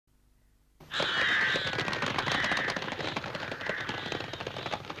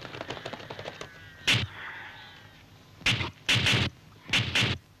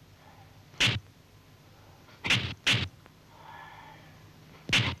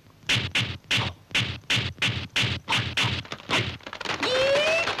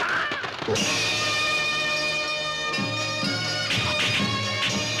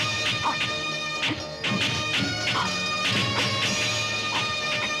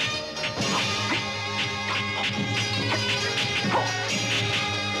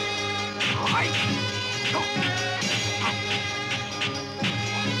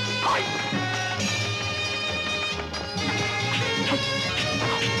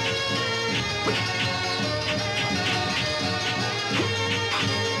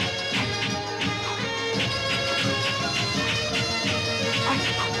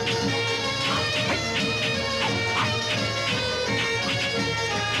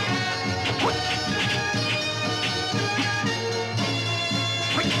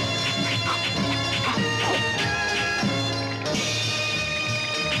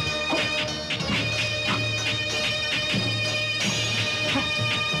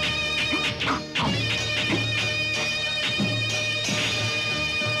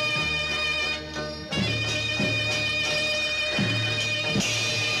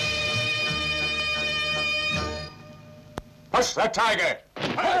Push the tiger.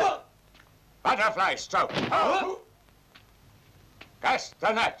 Butterfly stroke. Cast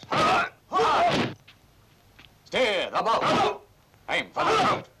the net. Steer the bow. Aim for the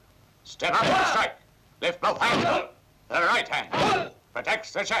throat. Step up and strike. Lift both hands. The right hand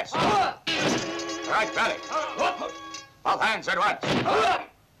protects the chest. Right belly. Both hands at once.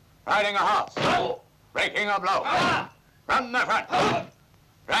 Riding a horse. Breaking a blow. From the front.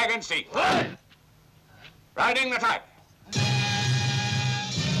 Dragon seat. Riding the type.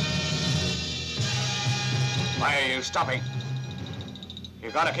 Why are you stopping?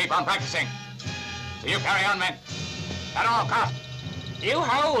 You've got to keep on practicing. So you carry on, men. At all costs. You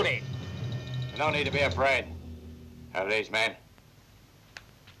hold it. You don't need to be afraid of these men.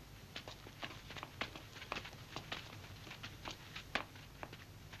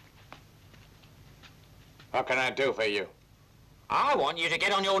 What can I do for you? I want you to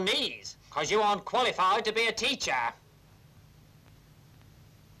get on your knees, because you aren't qualified to be a teacher.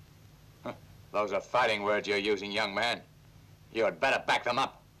 Those are fighting words you're using, young man. You had better back them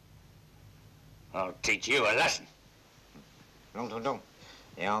up. I'll teach you a lesson. Don't.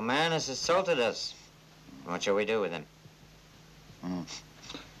 The old man has assaulted us. What shall we do with him?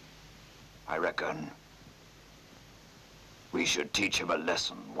 I reckon we should teach him a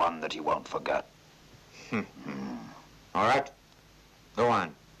lesson, one that he won't forget. All right. Go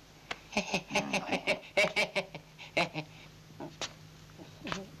on.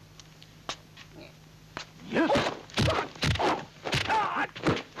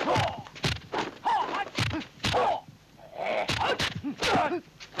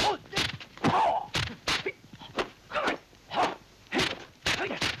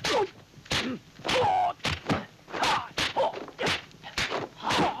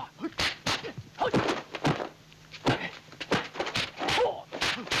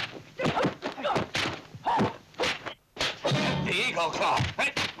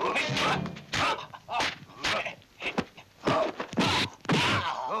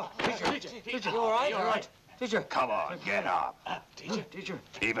 Teacher. Come on, get up. Teacher.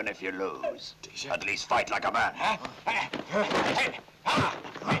 Even if you lose, at least fight like a man.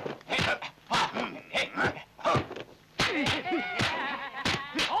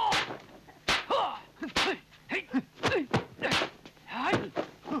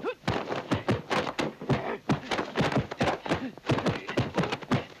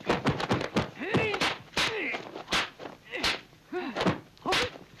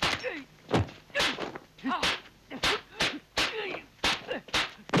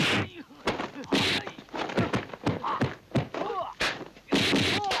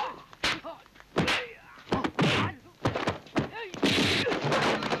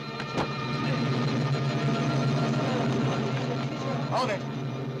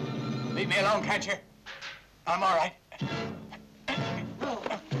 Can't you? I'm all right.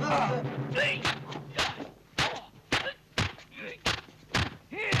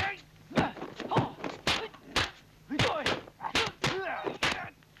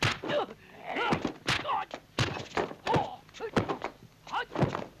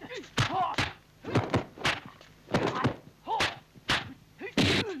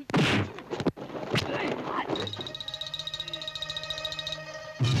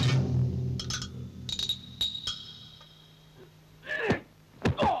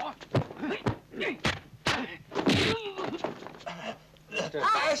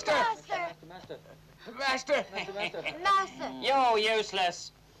 Master! You're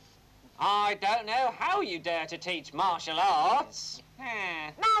useless. I don't know how you dare to teach martial arts.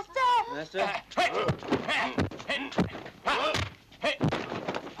 Master!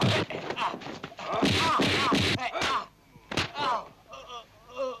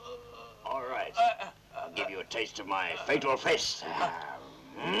 All right. I'll give you a taste of my fatal fist.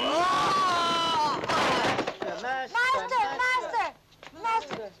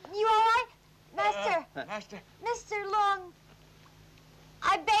 Master! You all right? Master! Mr. Long,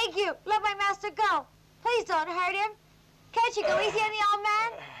 I beg you, let my master go. Please don't hurt him. Can't you go easy on the old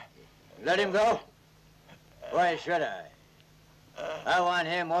man? Let him go? Why should I? I want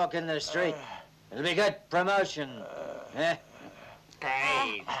him walking the street. It'll be good promotion. Eh?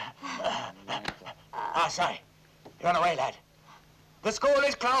 Hey. Sorry. Run away, lad. The school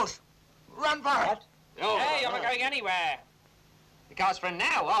is closed. Run for it. Hey, you're not going anywhere. Because from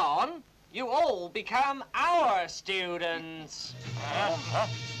now on, you all become our students.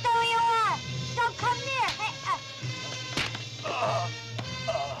 Stay where you are. Don't come near. Oh,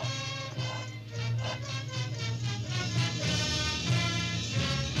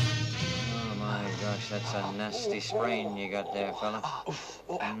 my gosh, that's a nasty sprain you got there, fella.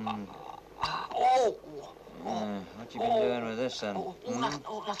 What you been doing with this, then?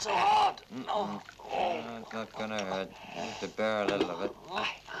 Not so hard. No, it's not gonna hurt. You have to bear a little of it.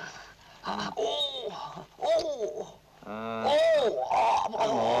 A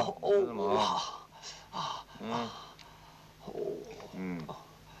little more.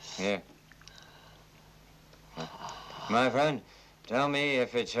 Here. My friend, tell me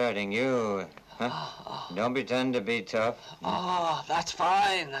if it's hurting you. Huh? Don't pretend to be tough. Oh, that's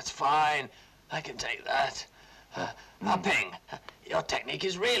fine, that's fine. I can take that. Ping, your technique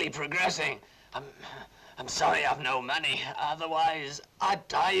is really progressing. I'm sorry I've no money. Otherwise, I'd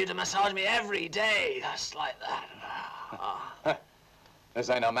hire you to massage me every day, just like that. This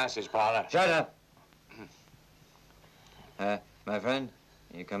ain't no massage parlor. Shut up. My friend,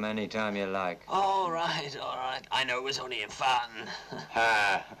 you come any time you like. All right, all right. I know it was only in fun.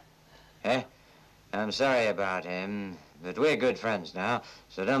 I'm sorry about him, but we're good friends now,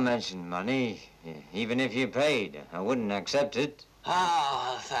 so don't mention money. Even if you paid, I wouldn't accept it.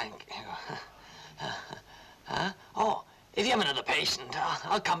 Oh, thank you. Oh, if you have another patient,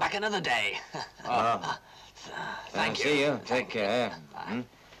 I'll come back another day. Thank you. See you. Take care.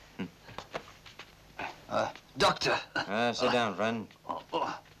 Doctor. Sit down, friend.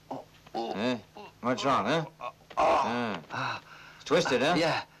 What's wrong, huh? It's twisted, huh?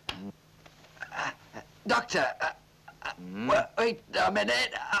 Yeah. Doctor, wait a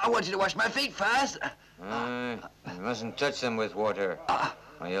minute. I want you to wash my feet first. You mustn't touch them with water,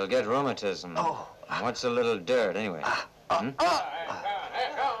 or you'll get rheumatism. Oh. What's a little dirt, anyway? Hey,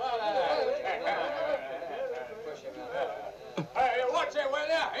 watch it, will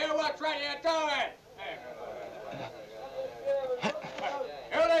ya? Here, what's right you doing?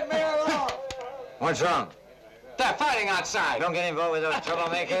 You leave me alone. What's wrong? They're fighting outside. Don't get involved with those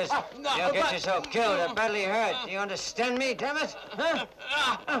troublemakers. No, You'll get but- yourself killed or badly hurt. Do you understand me, damn it? Huh?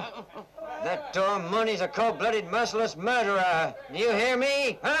 That Tom Mooney's a cold-blooded, merciless murderer. Do you hear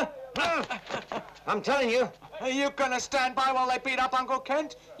me? Huh? I'm telling you. Are you gonna stand by while they beat up Uncle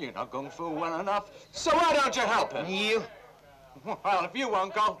Kent? You know Kung Fu well enough. So why don't you help him? You? Well, if you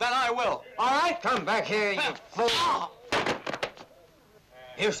won't go, then I will. All right? Come back here, you fool.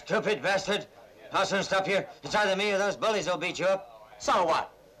 You stupid bastard. I'll soon stop you. It's either me or those bullies will beat you up. So what?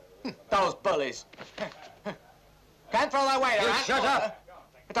 Those bullies. Can't throw that weight You around. shut up.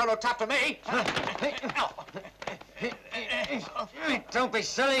 It don't look tough to me. Don't be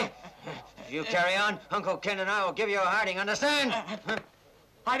silly. If you carry on, Uncle Ken and I will give you a hiding, understand?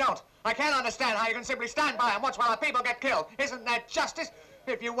 I don't. I can't understand how you can simply stand by and watch while our people get killed. Isn't that justice?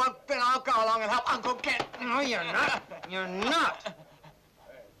 If you won't, then I'll go along and help Uncle Kent. No, you're not. You're not.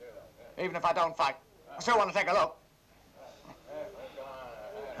 Even if I don't fight, I still want to take a look.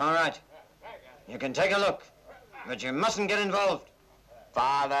 All right. You can take a look, but you mustn't get involved.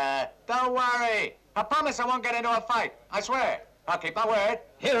 Father, don't worry. I promise I won't get into a fight. I swear. I'll keep my word.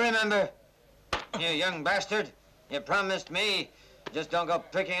 You remember, you young bastard, you promised me. Just don't go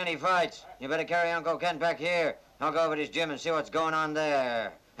picking any fights. You better carry Uncle Kent back here. I'll go over to his gym and see what's going on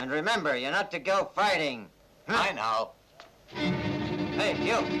there. And remember, you're not to go fighting. I know. Hey,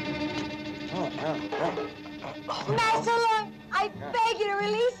 you. Master Long, I beg you to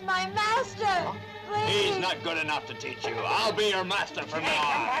release my master. Please. He's not good enough to teach you. I'll be your master from now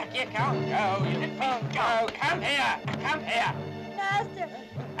on. Back, you can't go. You can't go. Come here. Come here. Master.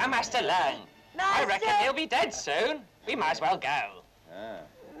 Master Liang. I reckon he'll be dead soon. We might as well go.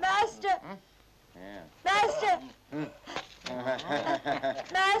 Master. Master.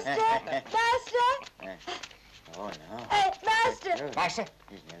 Master. Master. Oh, no. Hey, Master. Master,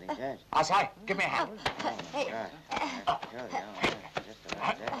 He's nearly dead. I say, give me a hand. Hey.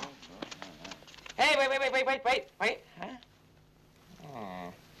 Hey, wait.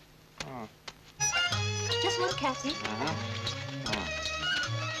 Just look, Cassie.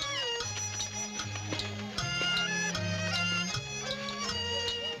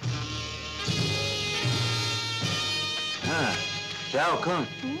 Xiao Kun.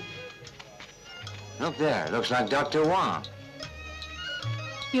 Look there. Looks like Dr. Wang.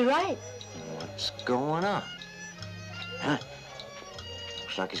 You're right. What's going on? Huh?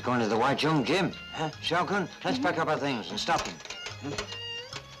 Looks like he's going to the Yeung gym. Huh? Xiao Kun, let's pack up our things and stop him.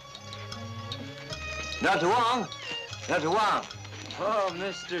 Dr. Wang! Dr. Wang! Oh,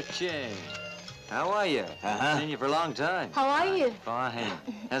 Mr. Ching. How are you? Seen you for a long time. How are you? Fine.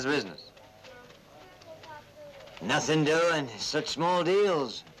 How's business? Nothing doing. Such small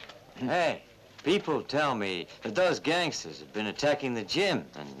deals. Hey, People tell me that those gangsters have been attacking the gym,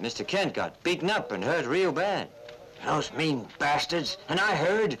 and Mr. Kent got beaten up and hurt real bad. Those mean bastards. And I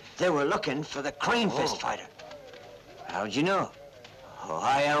heard they were looking for the crane fist fighter. How'd you know? Oh,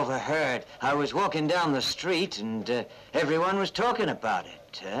 I overheard. I was walking down the street and everyone was talking about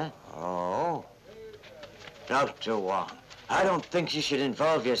it. Oh? Dr. Wong, I don't think you should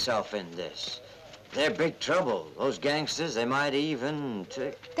involve yourself in this. They're big trouble. Those gangsters, they might even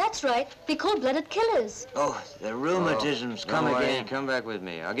take... That's right. They're cold-blooded killers. Oh, the rheumatism's come Don't worry, again. come back with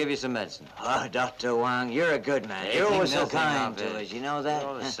me. I'll give you some medicine. Oh, Dr. Wang, you're a good man. Hey, You're think always so nothing kind of to it. us, you know that? We're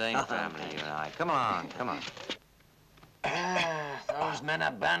all the same family, you and I. Come on, come on. Those men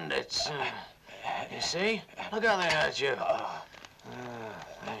are bandits. You see? Look how they hurt you.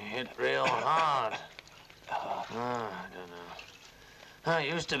 They hit real hard. I don't know. I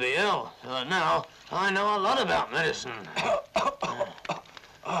used to be ill, but now I know a lot about medicine. Here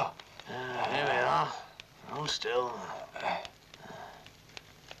we are. Hold still.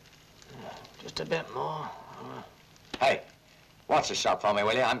 Just a bit more. Hey, watch the shop for me,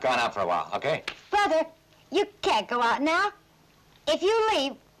 will you? I'm going out for a while, okay? Brother, you can't go out now. If you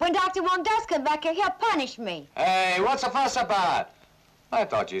leave, when Dr. Wong does come back here, he'll punish me. Hey, what's the fuss about? I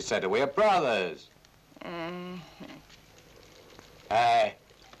thought you said that we were brothers. Hey,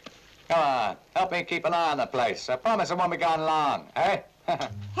 come on. Help me keep an eye on the place. I promise it won't be gone long, eh?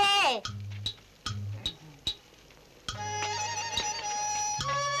 Hey!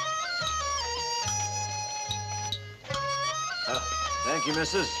 Thank you,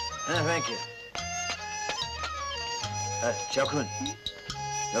 missus. Thank you. Chokun,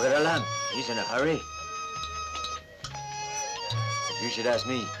 look at Alam. He's in a hurry. You should ask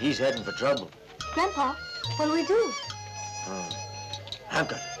me. He's heading for trouble. Grandpa, what do we do? I've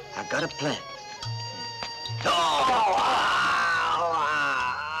got a plan.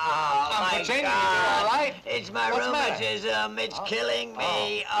 Uncle Ching, you all right? It's my What's the matter? rheumatism. It's killing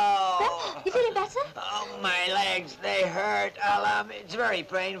me. Grandpa, you feeling better? Oh, my legs, they hurt. It's very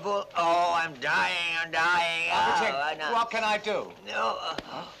painful. Oh, I'm dying. Uncle Ching, what can I do? No.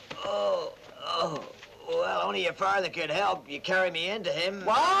 Well, only your father could help. You carry me into him.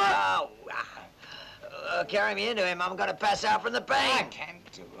 What? Carry me into him. I'm going to pass out from the pain. I can't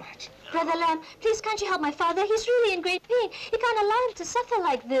do it. Brother Lamb, please can't you help my father? He's really in great pain. You can't allow him to suffer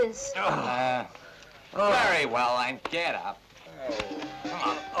like this. Very well, then. Get up.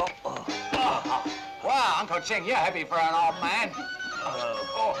 Come on. Wow, Uncle Ching, you're heavy for an old man.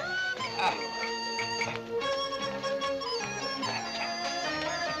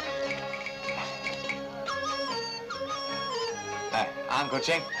 Hey, Uncle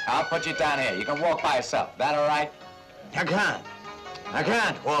Ching, I'll put you down here. You can walk by yourself. That all right? I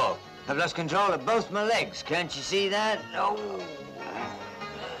can't walk. I've lost control of both my legs. Can't you see that? No.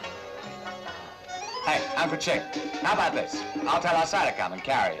 Hey, Uncle Ching, how about this? I'll tell Osai to come and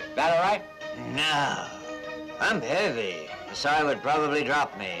carry you. That all right? No. I'm heavy. Osai would probably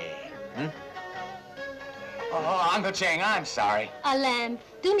drop me. Oh, Uncle Ching, I'm sorry. Lamb,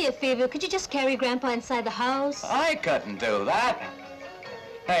 do me a favor. Could you just carry Grandpa inside the house? I couldn't do that.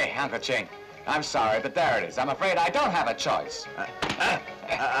 Hey, Uncle Ching, I'm sorry, but there it is. I'm afraid I don't have a choice.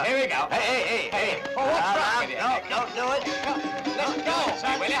 Here we go. Hey. Oh, what's wrong with you? No, don't do it. Let go,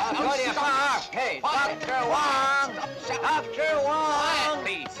 will you? I'll go to your car. Hey, Dr. Wong. Dr. Wong.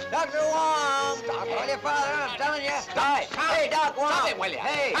 Please. Dr. Wong. Stop it. Call your father, I'm telling you. Stop. Hey, Doc Wong. Stop it, will you?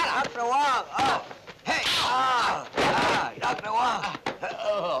 Hey, Shut up. Dr. Wong. Oh. Hey. Dr. Wong.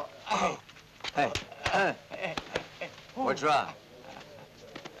 Hey. What's wrong?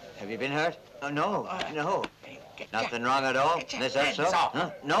 Have you been hurt? Oh, no. Nothing wrong at all? Is that so? Huh?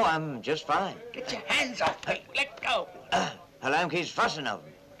 No, I'm just fine. Get your hands off me. Let go. Alam keeps fussing of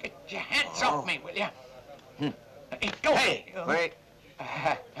him. Get your hands off me, will you? Go. Hey, wait.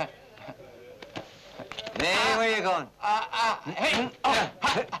 Hey, where you going? Hey.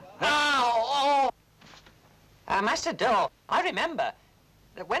 Ow. Master Do, I remember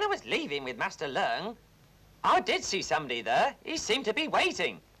that when I was leaving with Master Liang, I did see somebody there. He seemed to be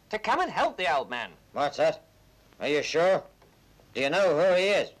waiting to come and help the old man. What's that? Are you sure? Do you know who he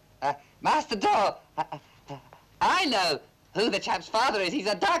is? Master Do, I know who the chap's father is. He's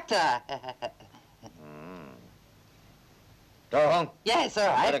a doctor. Go home. Yes, all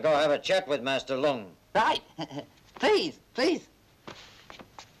right. Better go have a chat with Master Lung. Right. Please.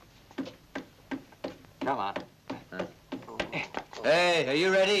 Come on. Hey, are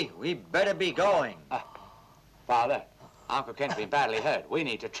you ready? We better be going. Father, Uncle Kent's been badly hurt. We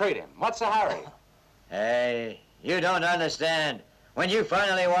need to treat him. What's the hurry? Hey, you don't understand. When you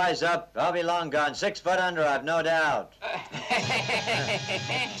finally wise up, I'll be long gone, 6 foot under, I've no doubt.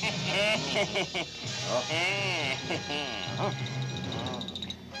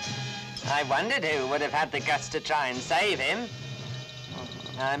 I wondered who would have had the guts to try and save him.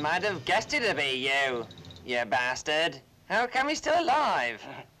 I might have guessed it'd be you, you bastard. How come he's still alive?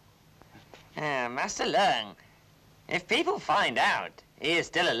 Master Leung, if people find out he is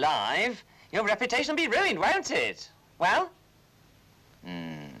still alive, your reputation will be ruined, won't it? Well?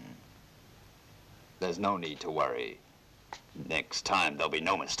 There's no need to worry. Next time, there'll be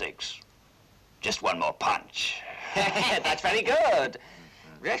no mistakes. Just one more punch. That's very good.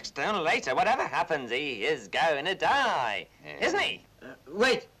 Sooner or later, whatever happens, he is going to die, isn't he?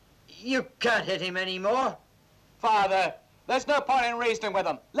 Wait, you can't hit him anymore. Father, there's no point in reasoning with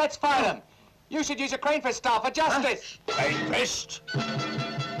him. Let's fight him. You should use your crane fist style for justice. Crane fist?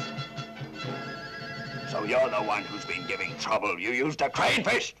 So you're the one who's been giving trouble. You used a crane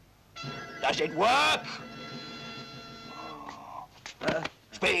fist. Does it work?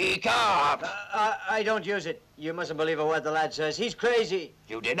 Speak up! I don't use it. You mustn't believe a word the lad says. He's crazy.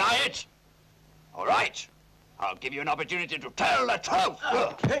 You deny it? All right. I'll give you an opportunity to tell the truth.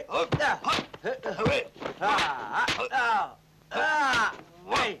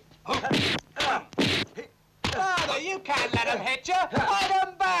 Father, you can't let him hit you. Fight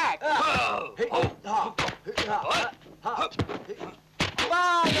him back.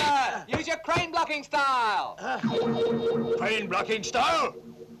 Father, use your crane blocking style. Crane blocking style?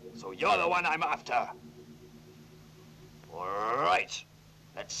 So you're the one I'm after. All right.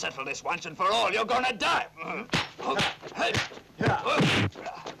 Let's settle this once and for all. You're gonna die.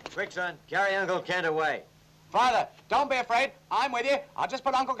 Quick, son. Carry Uncle Kent away. Father, don't be afraid. I'm with you. I'll just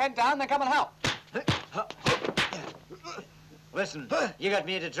put Uncle Kent down, then come and help. Listen, you got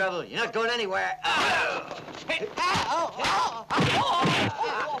me into trouble. You're not going anywhere. After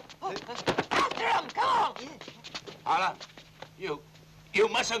him, come on! Father, you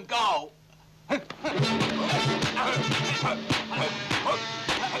mustn't go.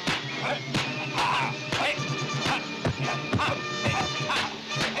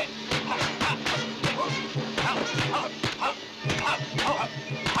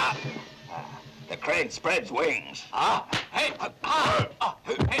 The crane spreads wings.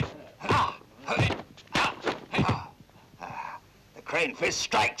 The crane fist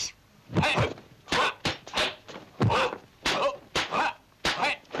strikes.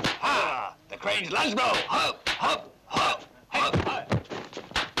 The crane's lunge blow.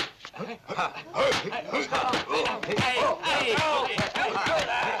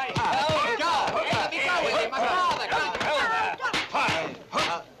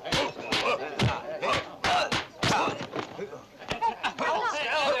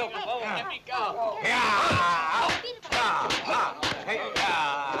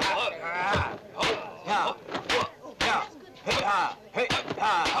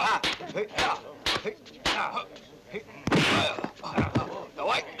 The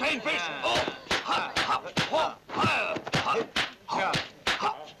white crane fish.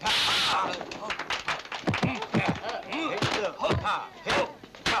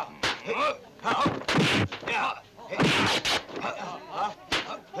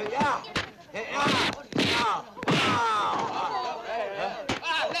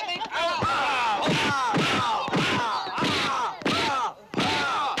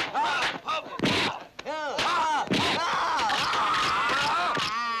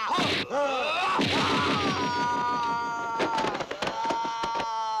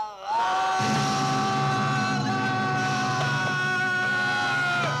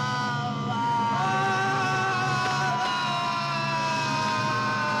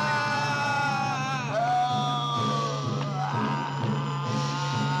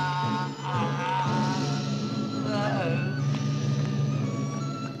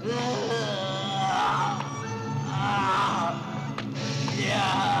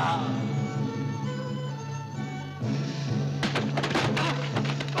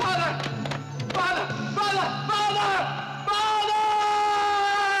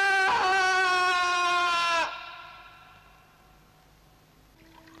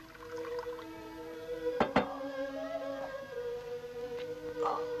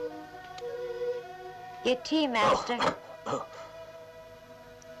 Your tea, Master.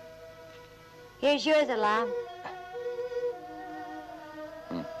 Here's yours, Alam.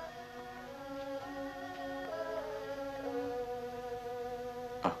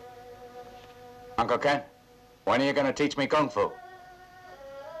 Uncle Ken, when are you going to teach me Kung Fu?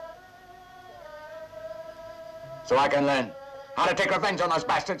 So I can learn how to take revenge on those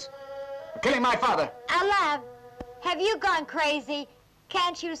bastards for killing my father. Alam, Have you gone crazy?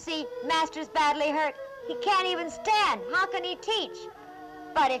 Can't you see Master's badly hurt? He can't even stand. How can he teach?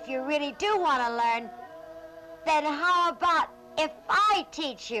 But if you really do want to learn, then how about if I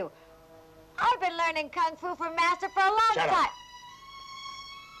teach you? I've been learning Kung Fu from Master for a long Shut time. up.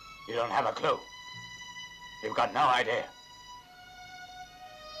 You don't have a clue. You've got no idea.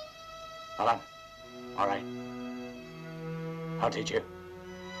 Hold on. All right. I'll teach you.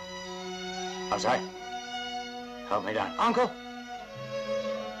 Outside. Help me down. Uncle,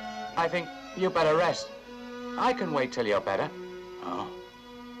 I think you better rest. I can wait till you're better. Oh?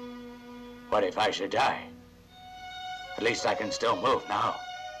 What if I should die? At least I can still move now.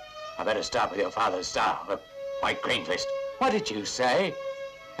 I better stop with your father's style, the white crane fist. What did you say?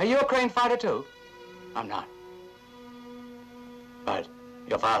 Are you a crane fighter too? I'm not. But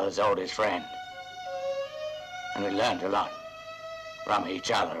your father's oldest friend. And we learned a lot from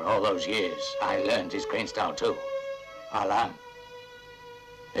each other all those years. I learned his crane style too.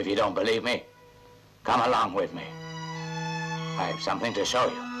 If you don't believe me, come along with me. I have something to show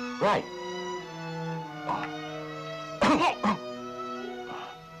you. Right.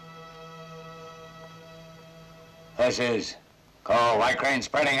 This is called White Crane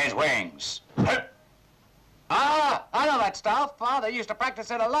spreading his wings. Ah, I know that style. Father used to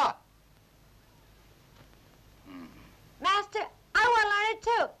practice it a lot. Master, I want to learn it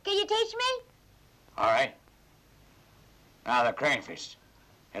too. Can you teach me? All right. Now the crane fist.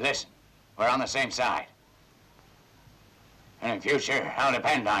 Hey, listen, we're on the same side. And in future, I'll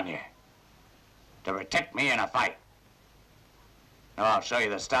depend on you to protect me in a fight. Now I'll show you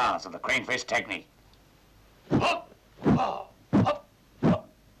the styles of the crane fist technique. Up, up, up, up, up,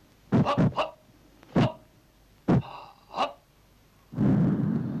 up, up, up.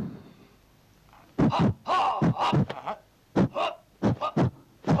 Up, up, up.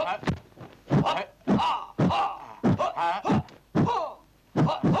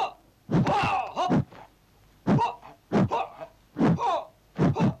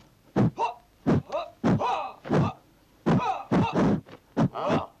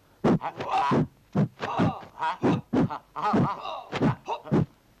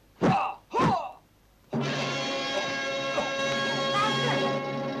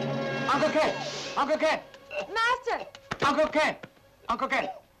 Uncle Ken! Master! Uncle Ken! Uncle Ken!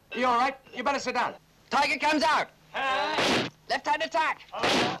 You all right? You better sit down. Tiger comes out. Left-hand attack.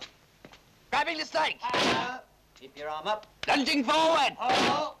 Grabbing the snake. Keep your arm up. Lunging forward.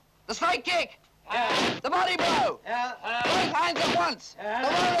 The strike kick. The body blow. Both hands at once. The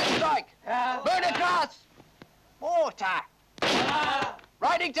roller strike. Burn across. Water.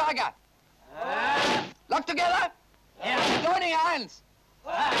 Riding tiger. Lock together. Joining hands.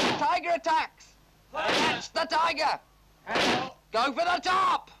 Tiger attacks. Catch the tiger. Go for the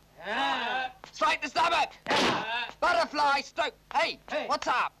top. Strike the stomach. Butterfly stroke. Hey, what's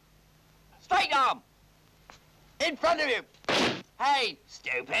up? Straight arm. In front of you. Hey,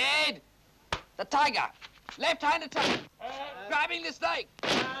 stupid. The tiger. Left hand attack. Grabbing the snake.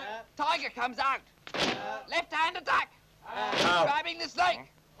 Tiger comes out. Left hand attack. Grabbing the snake.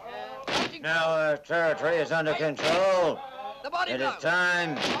 Now our territory is under control. The body It blow. is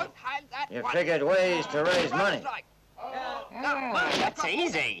time Both hands at you once. figured ways to raise money. Strike. That's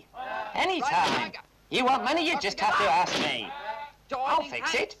easy. Anytime. You want money, you just have to ask me. I'll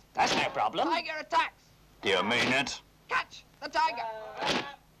fix it. That's no problem. Tiger attacks. Do you mean it? Catch the tiger.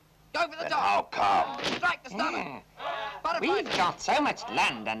 Go for the Then top. how come? Strike the stomach. Butterfly We've got so much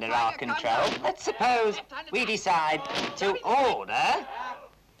land under our control. Let's suppose we decide to order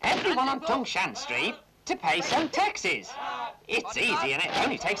everyone on Tongshan Street to pay some taxes. It's easy and it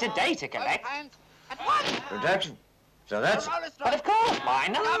only takes a day to both collect. hands at once. Protection. So that's... Roller But strike. of course, why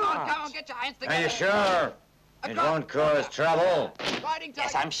Come on, not? get your hands together. Are you sure? It won't cause trouble. Riding tiger.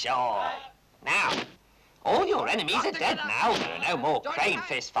 Yes, I'm sure. Now, all your enemies are dead now. There are no more crane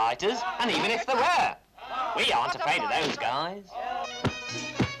fist fighters, and even if there were, we aren't afraid of those guys.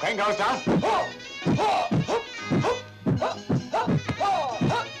 Crane goes down.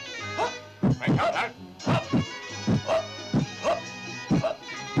 Crane goes down.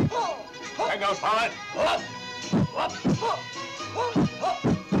 Crane goes forward.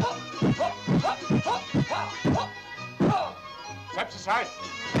 Steps aside.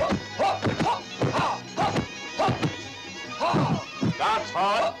 Guards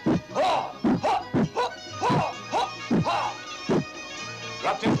forward.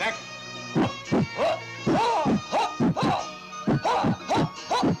 Drops his neck.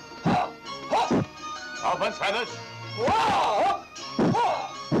 Opens feathers.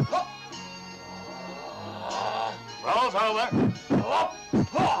 Rolls over.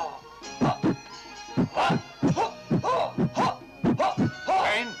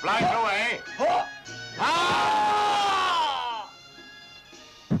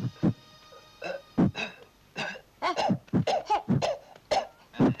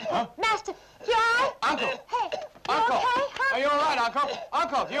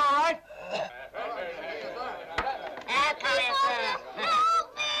 Uncle, you all right?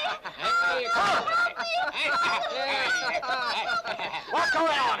 What's going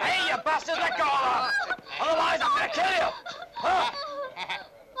on? Hey, you bastards, let go of her! Otherwise, I'm gonna kill you! Huh?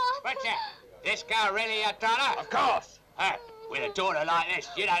 Butcher, this girl really your daughter? Of course. With a daughter like this,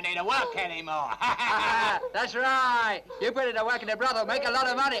 you don't need to work anymore. That's right. You put it to work and your brother will make a lot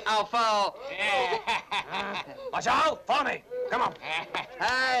of money, old fool. Watch out! Follow me! Come on!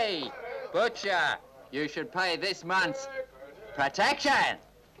 Hey, Butcher, you should pay this month's protection.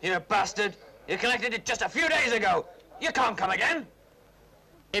 You bastard! You collected it just a few days ago! You can't come again!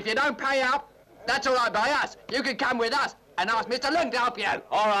 If you don't pay up, that's all right by us. You can come with us and ask Mr. Leung to help you.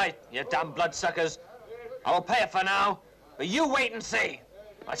 All right, you damn bloodsuckers. I will pay it for now, but you wait and see.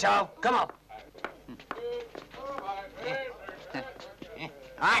 Watch out! Come on!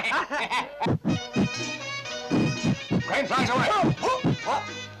 Crane flies away.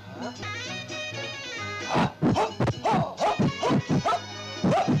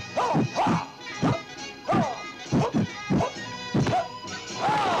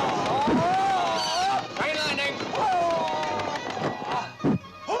 Crane landing.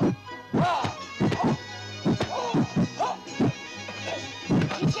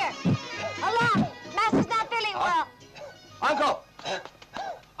 Teacher, along. Master's not feeling well. Uncle!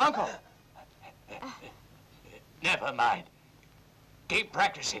 Uncle! Never mind. Keep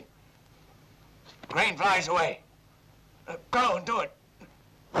practicing. Crane flies away. Go and do it.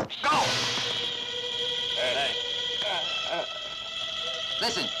 Go!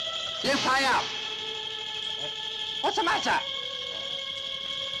 Listen, you pay up. What's the matter?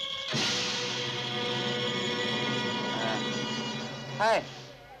 Hey,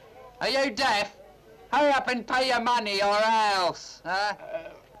 are you deaf? Hurry up and pay your money or else.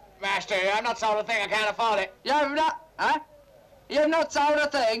 Master, I'm not sold a thing. I can't afford it. You've not, huh? You've not sold a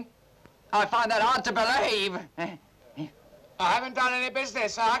thing? I find that hard to believe. I haven't done any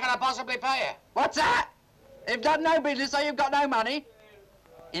business, so how can I possibly pay you? What's that? You've done no business, so you've got no money?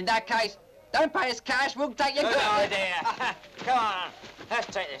 In that case, don't pay us cash, we'll take your Good goods. idea. Come on. Let's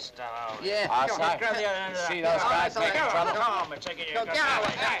take this stuff over. Yeah. Come on, Grab the other end of that. see those guys making Come on, trouble? come on, we're taking you. Go, get out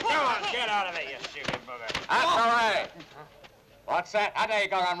of the way. Come on, get out of it, you stupid bugger. That's all right. What's that? How dare you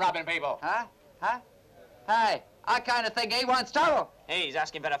go around robbing people? Huh? Huh? Hey, I kind of think he wants trouble. He's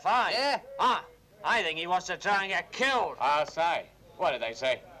asking for a fine. Yeah. I think he wants to try and get killed. I'll say. What did they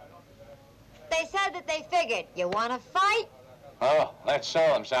say? They said that they figured. You want to fight? Oh, let's show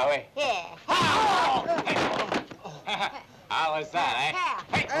them, shall we? Yeah. How was that, eh?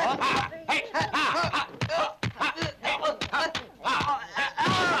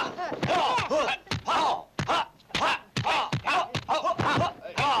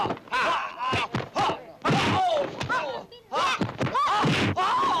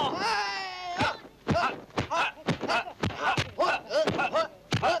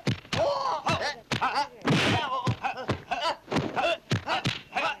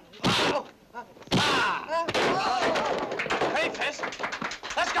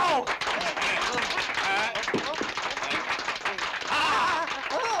 Let's go!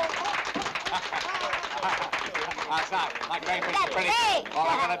 Outside. My grandpa's That's pretty. me. All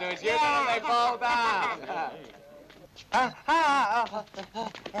I gotta do is use them and they fall down.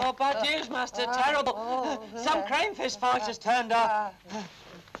 Oh, bad news, Master. Terrible. Some cranefish fighters turned up.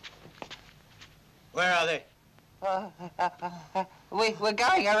 Where are they? We're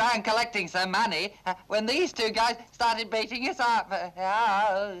going around collecting some money when these two guys started beating us up.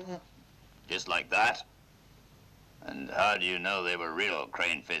 Just like that? And how do you know they were real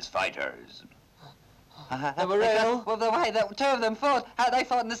cranefish fighters? They were real? Well, the way that two of them fought, they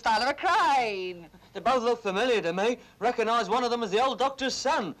fought in the style of a crane. They both look familiar to me. Recognize one of them as the old doctor's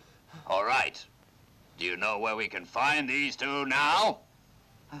son. All right. Do you know where we can find these two now?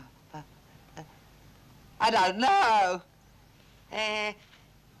 I don't know.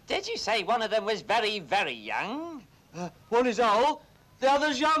 Did you say one of them was very, very young? One is old, the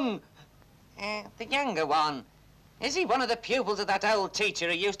other's young. The younger one. Is he one of the pupils of that old teacher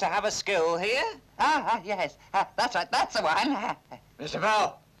who used to have a school here? Yes. That's right, that's the one. Mr.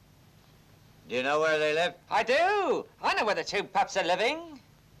 Powell, do you know where they live? I do. I know where the two pups are living.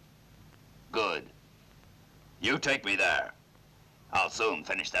 Good. You take me there. I'll soon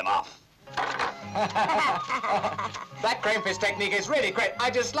finish them off. That cranefish technique is really great. I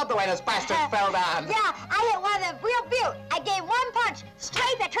just love the way those bastards fell down. Yeah, I hit one of them real beaut. I gave one punch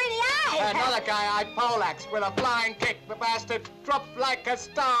straight between the eyes. Another guy I poleaxed with a flying kick. The bastard dropped like a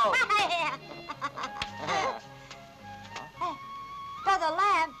stone. Brother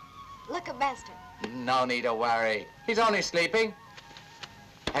Lamb, look at Master. No need to worry. He's only sleeping.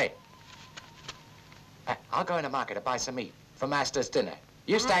 Hey. I'll go in the market to buy some meat for Master's dinner.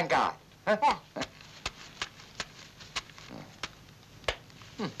 You stand guard. Huh? Yeah.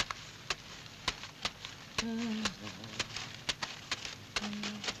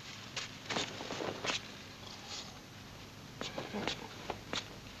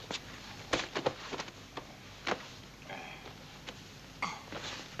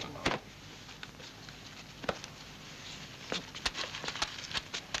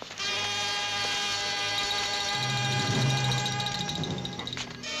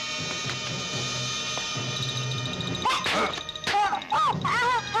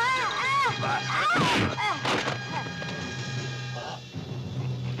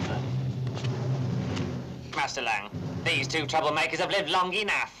 Master Liang, these two troublemakers have lived long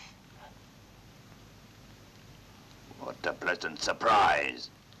enough. What a pleasant surprise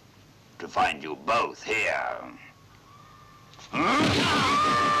to find you both here.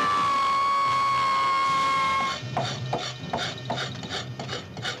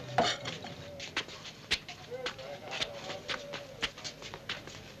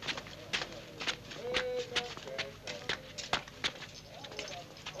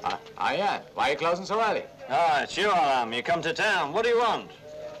 Yeah. Why are you closing so early? Ah, it's you, Alam. You come to town. What do you want?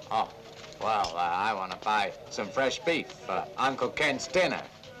 Oh, well, I want to buy some fresh beef for Uncle Kent's dinner.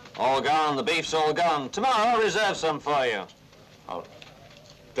 All gone. The beef's all gone. Tomorrow I'll reserve some for you. Oh,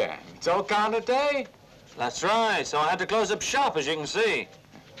 damn. It's all gone today? That's right. So I had to close up shop, as you can see.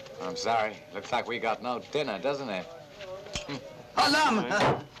 I'm sorry. Looks like we got no dinner, doesn't it? Alam!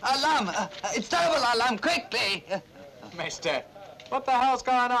 Alam! It's terrible, Alam! Quickly! Mister, what the hell's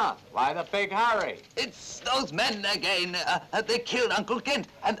going on? Why the big hurry? It's those men again. They killed Uncle Kent,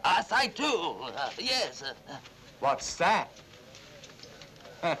 and us, I too. Yes. What's that?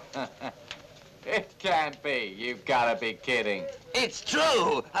 It can't be. You've got to be kidding. It's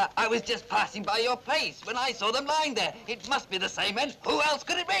true. I was just passing by your place when I saw them lying there. It must be the same men. Who else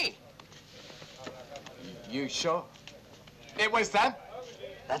could it be? You sure? It was them?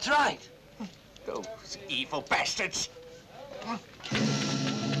 That's right. Those evil bastards.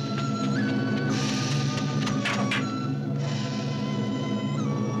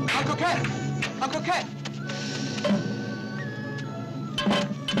 Uncle Ken! Uncle Ken!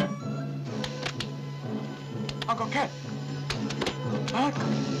 Uncle Ken!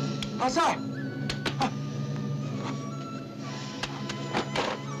 Outside!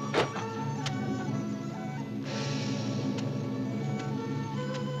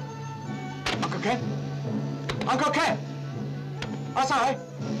 Uncle Ken! Uncle Ken! Outside!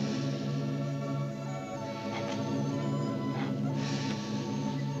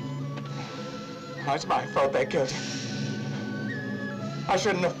 It's my fault they killed you. I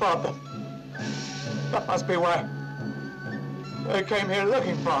shouldn't have fought them. That must be why they came here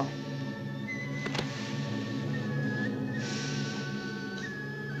looking for me.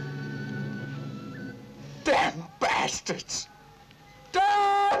 Damn bastards!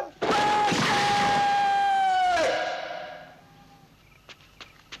 Damn bastards!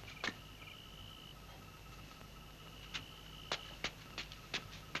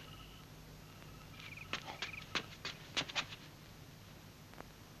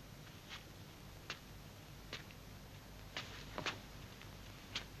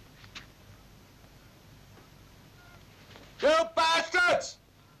 You bastards!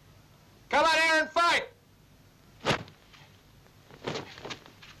 Come out here and fight!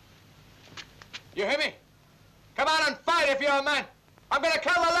 You hear me? Come out and fight if you're a man! I'm gonna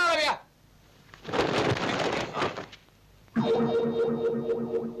kill the lot of you!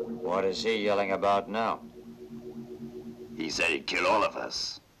 What is he yelling about now? He said he'd kill all of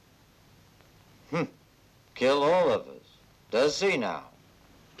us. Kill all of us. Does he now?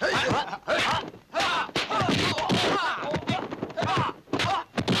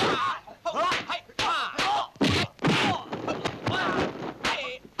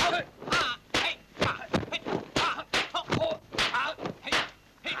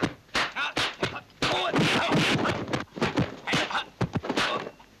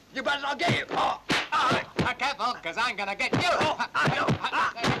 You better not get you. Careful, because I'm gonna get you! There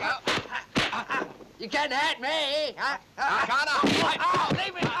you go. You can't hurt me. Oh,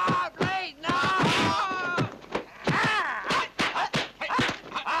 leave me. Oh, please, no.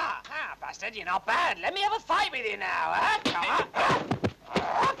 Bastard, you're not bad. Let me have a fight with you now, huh?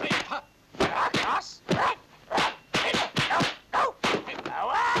 Cross.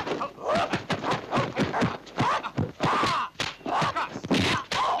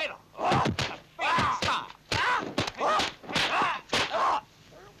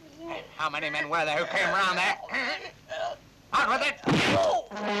 How many men were there who came around there? On with it!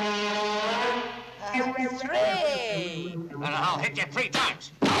 Three! And I'll hit you 3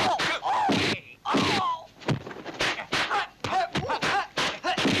 times.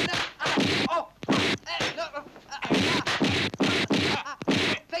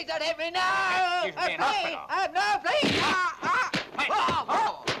 Please don't hit me now! You should be in hospital. No, please!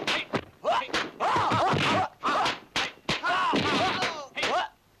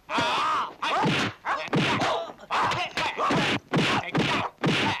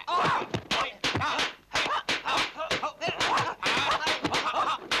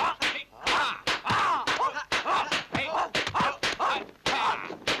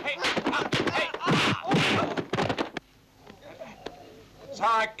 So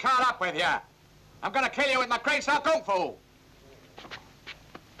I caught up with you. I'm gonna kill you with my crane style kung fu.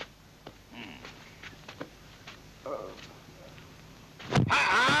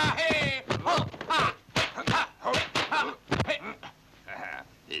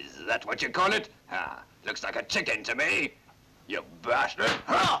 Is that what you call it? Looks like a chicken to me. You bastard.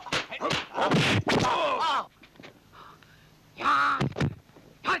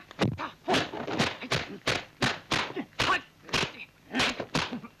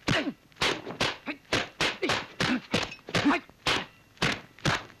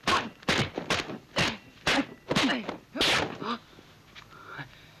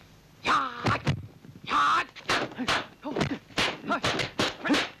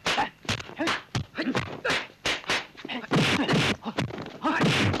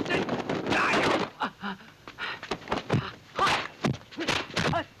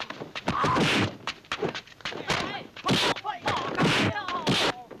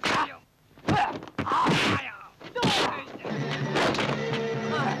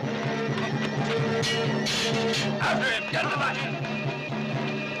 After him, get the money.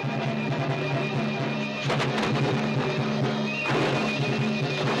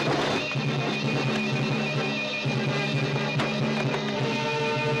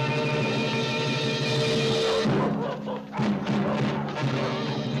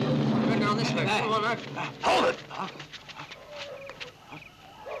 Down this way. Come on, Hold it!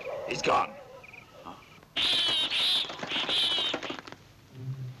 He's gone.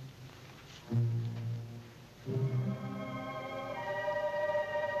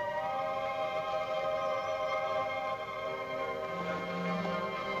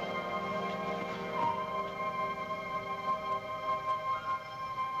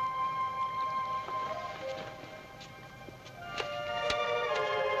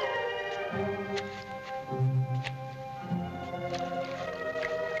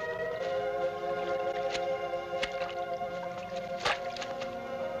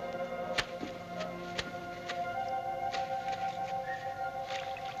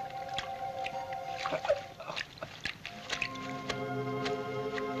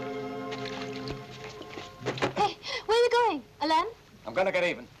 Hey, where are you going? Alan? I'm gonna get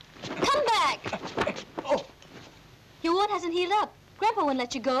even. Come back! Oh, Your wound hasn't healed up. Grandpa won't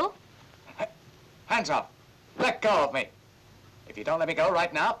let you go. hands up. Let go of me. If you don't let me go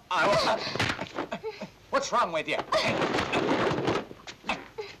right now, I will... What's wrong with you?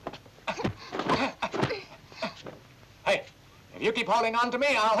 Hey, if you keep holding on to me,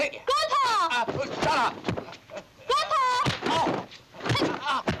 I'll hit you. Grandpa! Shut up! Grandpa! Oh!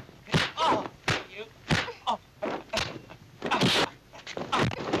 Oh! You... Oh!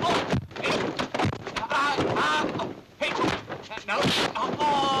 Hey! No!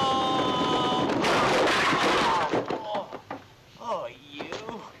 Oh, you...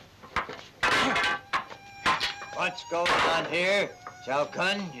 What's going on here? Chow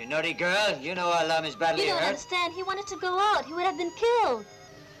Kun, you naughty girl. You know Alam is badly You don't hurt. understand. He wanted to go out. He would have been killed.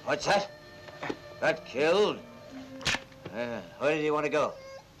 What's that? Got killed? Where did he want to go?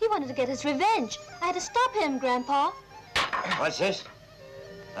 He wanted to get his revenge. I had to stop him, Grandpa. What's this?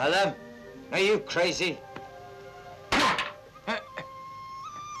 Alam, are you crazy?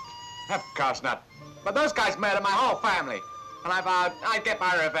 Of course not. But those guys murdered my whole family. And I vowed I'd get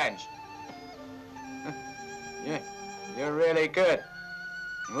my revenge. Yeah, you're really good.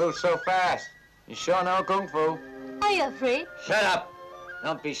 You move so fast. You sure know Kung Fu. Are you afraid? Shut up.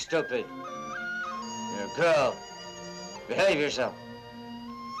 Don't be stupid. You're a girl. Behave yourself.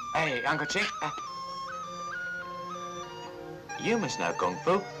 Hey, Uncle Ching. You must know Kung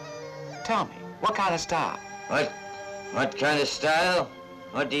Fu. Tell me, what kind of style? What? What kind of style?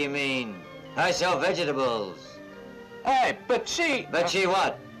 What do you mean? I sell vegetables. Hey, but she... But she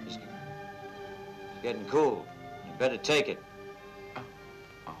what? She's getting cool. You better take it.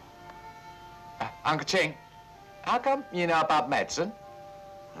 Uncle Ching, how come you know about medicine?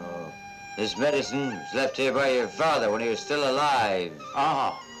 Oh, This medicine was left here by your father when he was still alive.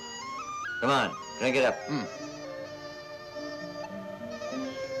 Oh. Come on, drink it up.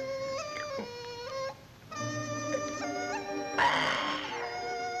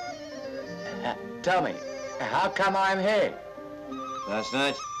 Tell me, how come I'm here? Last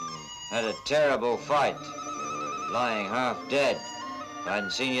night, you had a terrible fight. You were lying half dead. If I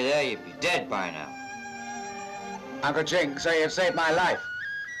hadn't seen you there, you'd be dead by now. Uncle Ching, so you've saved my life.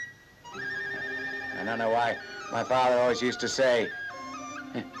 I don't know why my father always used to say,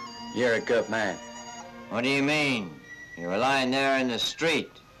 you're a good man. What do you mean? You were lying there in the street.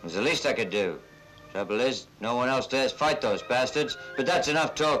 It was the least I could do. Trouble is, no one else dares fight those bastards. But that's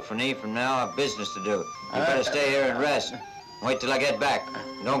enough talk for me. From now, I have business to do. You better stay here and rest. Wait till I get back.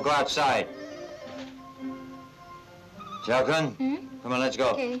 Don't go outside. Xiaokun, come on, let's go.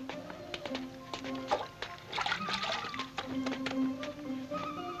 Okay.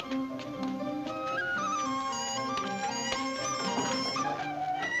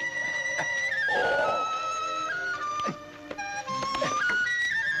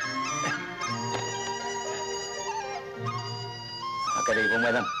 I'll get even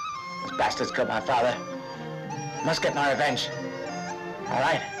with them. Those bastards killed my father. Must get my revenge. All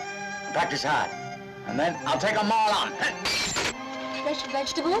right? Practice hard. And then I'll take them all on. Fresh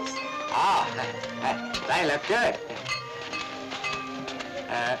vegetables? Oh, they look good.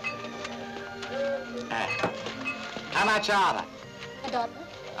 How much are they? $1.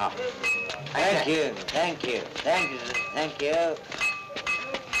 Oh. Thank you, thank you, thank you, thank you.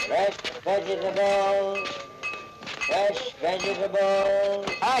 Fresh vegetables. Fresh vegetables.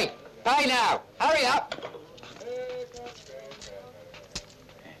 Hey, pay now. Hurry up.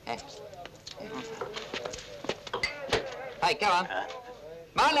 Hey, go on.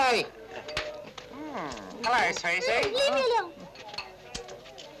 Money. Hello, sweetie. Leave me alone.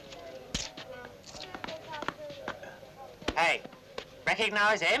 Hey,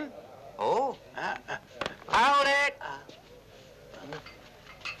 recognize him? Oh. Hold it.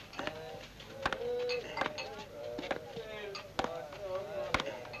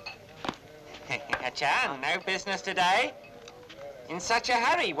 Chan, no business today? In such a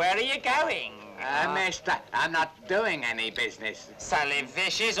hurry, where are you going? Mister, I'm not doing any business. Selling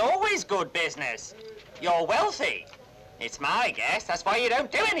fish is always good business. You're wealthy. It's my guess that's why you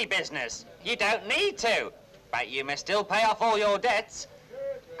don't do any business. You don't need to. But you must still pay off all your debts.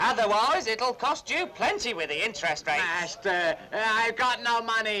 Otherwise, it'll cost you plenty with the interest rates. Master, I've got no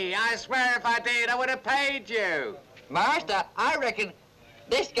money. I swear if I did, I would have paid you. Master, I reckon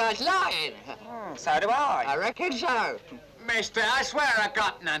this guy's lying. So do I. I reckon so. Mister, I swear I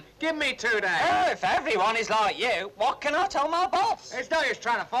got none. Give me 2 days. Oh, if everyone is like you, what can I tell my boss? It's no use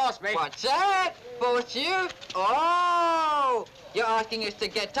trying to force me. What's that? Force you? Oh! You're asking us to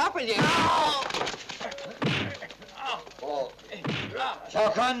get up with you.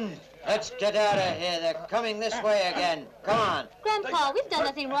 Xiaokun, let's get out of here. They're coming this way again. Come on. Grandpa, we've done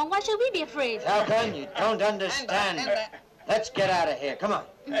nothing wrong. Why should we be afraid? Xiaokun, you don't understand. Let's get out of here. Come on.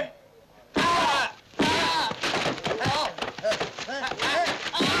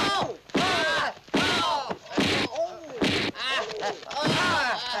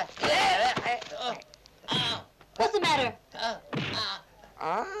 What's the matter?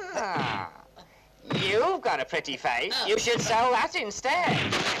 Ah, you've got a pretty face. You should sell that instead.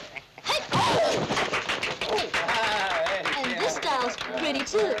 And this style's pretty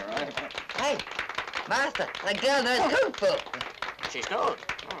too. Hey, Master, the girl knows Kung Fu. She's good.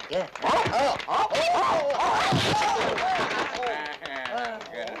 Yeah.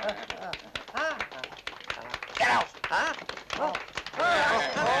 Get out.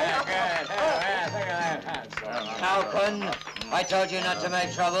 Xiaokun, I told you not to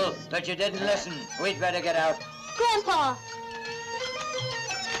make trouble, but you didn't listen. We'd better get out. Grandpa!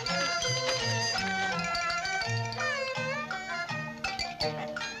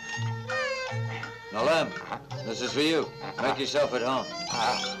 Now, Lem, this is for you. Make yourself at home.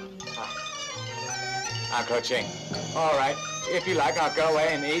 Uncle Ching. All right. If you like, I'll go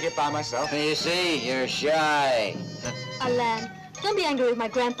away and eat it by myself. You see, you're shy. Alan, don't be angry with my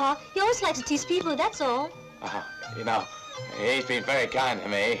grandpa. He always likes to tease people, that's all. You know, he's been very kind to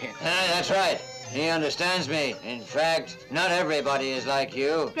me. That's right. He understands me. In fact, not everybody is like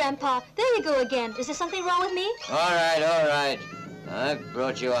you. Grandpa, there you go again. Is there something wrong with me? All right, all right. I've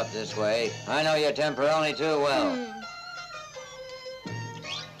brought you up this way. I know your temper only too well.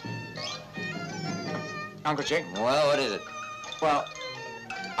 Uncle Ching? Well, what is it? Well,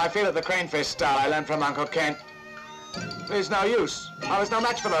 I feel that the cranefish style I learned from Uncle Kent. There's no use. I was no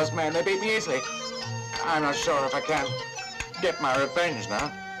match for those men. They beat me easily. I'm not sure if I can get my revenge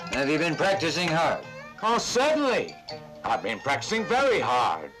now. Have you been practicing hard? Oh, certainly. I've been practicing very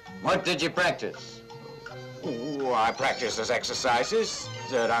hard. What did you practice? Oh, I practiced those exercises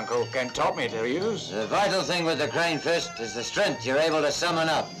that Uncle Ken taught me to use. The vital thing with the crane fist is the strength you're able to summon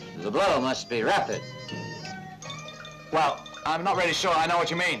up. The blow must be rapid. Well, I'm not really sure I know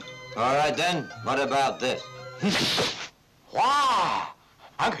what you mean. All right, then. What about this? Wow!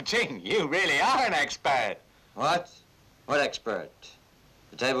 Uncle Ching, you really are an expert. What? What expert?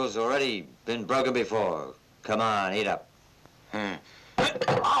 The table's already been broken before. Come on, eat up.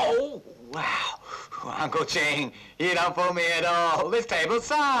 Oh, wow. Uncle Ching, you don't fool me at all. This table's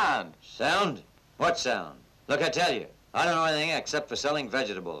sound. Sound? What sound? Look, I tell you, I don't know anything except for selling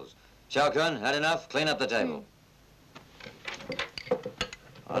vegetables. Shao Kun, had enough? Clean up the table.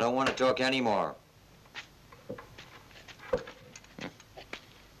 I don't want to talk anymore.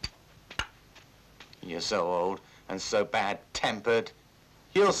 You're so old and so bad-tempered.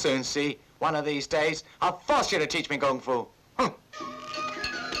 You'll soon see. One of these days, I'll force you to teach me Kung Fu.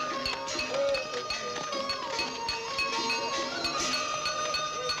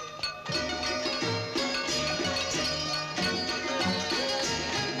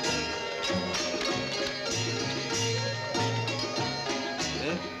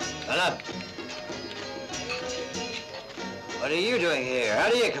 Phillip. What are you doing here? How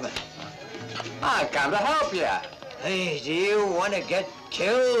do you come in? I've come to help you. Hey, do you want to get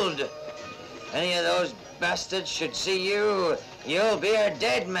killed? Any of those bastards should see you, you'll be a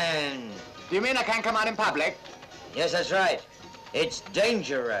dead man. Do you mean I can't come out in public? Yes, that's right. It's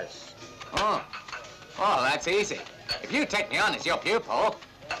dangerous. Oh. Oh, that's easy. If you take me on as your pupil...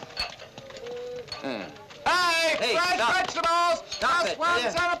 Hey, fresh stop. vegetables! Stop Just it, one will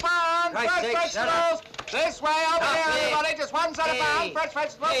you? set a pound! Christ's Fresh sake, shut vegetables! This way, over Stop here, it. everybody! Just one set a pound! Hey. Fresh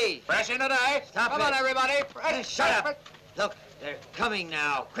vegetables! Hey. Fresh in today! Stop Come it. on, everybody! Fresh, Shut fresh, up. fresh. Look, they're coming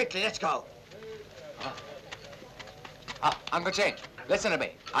now. Quickly, let's go. Uncle Ching, listen to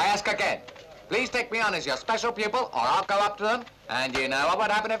me. I ask again. Please take me on as your special pupil, or I'll go up to them. And you know what would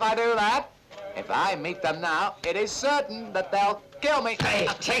happen if I do that? If I meet them now, it is certain that they'll kill me. Hey,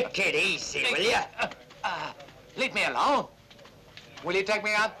 take it easy, will you? Leave me alone. Will you take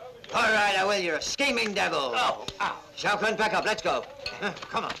me on? All right, I will. You're a scheming devil. Oh, Shao Kun, pack up. Let's go.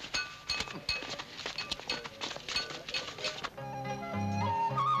 Come on.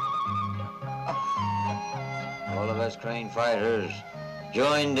 All of us crane fighters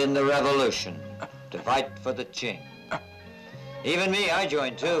joined in the revolution to fight for the Qing. Even me, I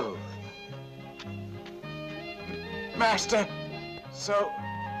joined too. Master, so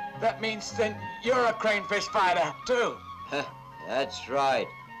that means then you're a crane fist fighter, too. That's right.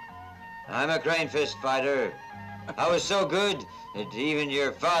 I'm a crane fist fighter. I was so good that even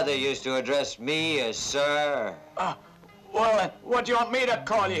your father used to address me as sir. Well, then, what do you want me to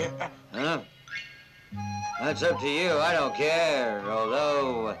call you? Huh? That's up to you. I don't care,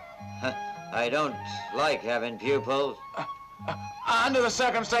 although I don't like having pupils. Under the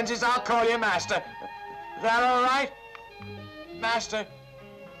circumstances, I'll call you Master. That all right? Master,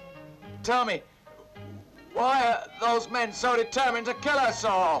 tell me, why are those men so determined to kill us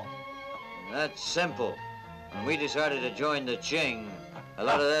all? That's simple. When we decided to join the Qing, a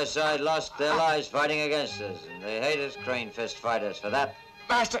lot of their side lost their lives fighting against us, and they hate us crane fist fighters for that.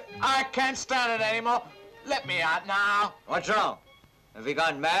 Master, I can't stand it anymore. Let me out now. What's wrong? Have you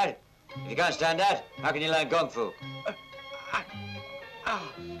gone mad? If you can't stand that, how can you learn Kung Fu?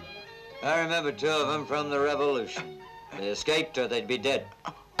 I remember two of them from the revolution. They escaped or they'd be dead.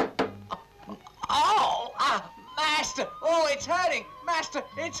 Oh, Master, oh, it's hurting. Master,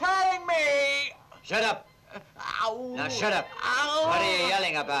 it's hurting me. Shut up. Ow. Now shut up. Ow. What are you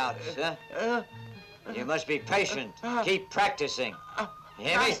yelling about, huh? You must be patient. Keep practicing. You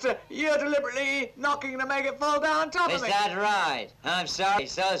hear me? Master, you're deliberately knocking to make it fall down on top Is of me. that right? I'm sorry,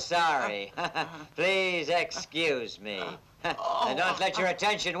 so sorry. Please excuse me. And don't let your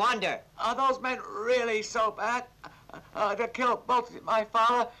attention wander. Are those men really so bad? To kill both my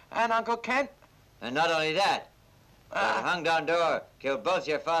father and Uncle Ken? And not only that, but Hung Down Door killed both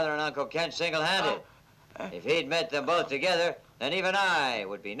your father and Uncle Ken single-handed. If he'd met them both together, then even I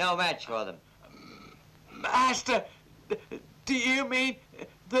would be no match for them. Master, do you mean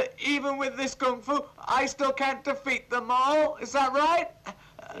that even with this Kung Fu, I still can't defeat them all? Is that right?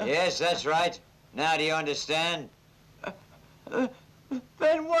 Yes, that's right. Now do you understand?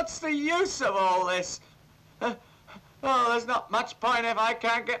 Then what's the use of all this? Oh, there's not much point if I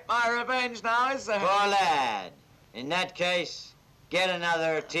can't get my revenge now, is there? Poor lad. In that case, get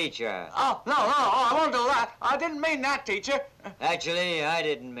another teacher. Oh, no, I won't do that. I didn't mean that, teacher. Actually, I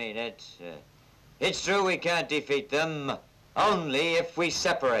didn't mean it. It's true we can't defeat them, Only if we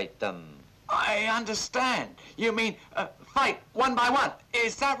separate them. I understand. You mean fight one by one.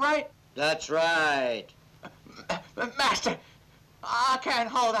 Is that right? That's right. Master, I can't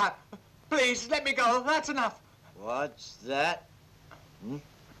hold out. Please, let me go. That's enough. What's that?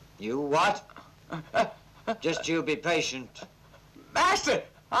 You what? Just you be patient. Master,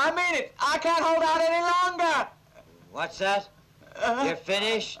 I mean it. I can't hold out any longer. What's that? You're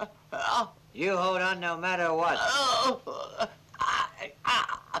finished? You hold on no matter what.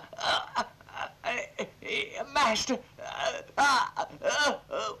 Master.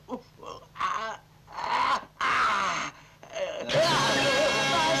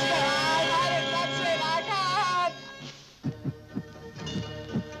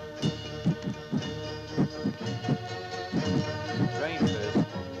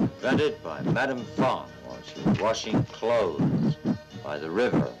 Invented by Madame Fong while she was washing clothes by the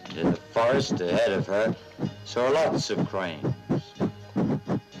river, and in the forest ahead of her saw lots of cranes.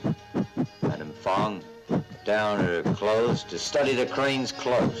 Madame Fong looked down at her clothes to study the cranes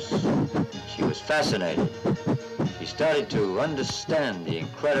close. She was fascinated. She started to understand the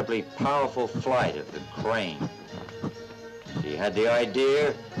incredibly powerful flight of the crane. She had the idea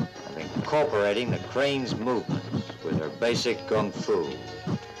of incorporating the crane's movements with her basic Kung Fu.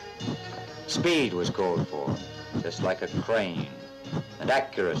 Speed was called for, just like a crane, and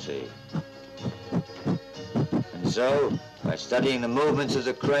accuracy. And so, by studying the movements of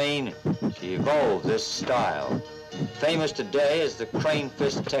the crane, she evolved this style, famous today as the crane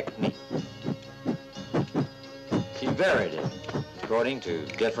fist technique. She varied it according to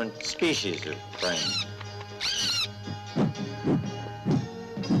different species of cranes.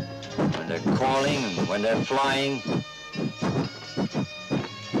 When they're calling and when they're flying,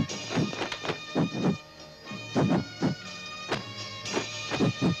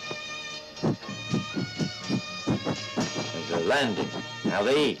 landing, how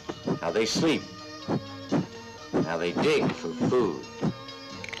they eat, how they sleep, how they dig for food.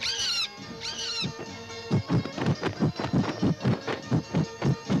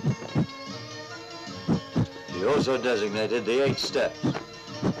 She also designated the 8 steps.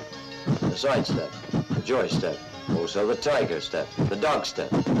 The side step, the joy step, also the tiger step, the dog step,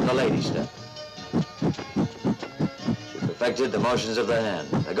 and the lady step. She perfected the motions of the hand,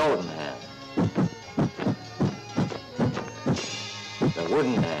 the golden hand, the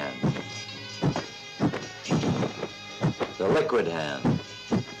wooden hand, the liquid hand,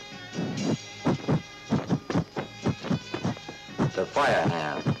 the fire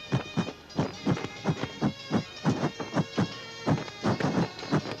hand,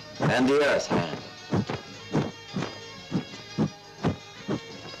 and the earth hand.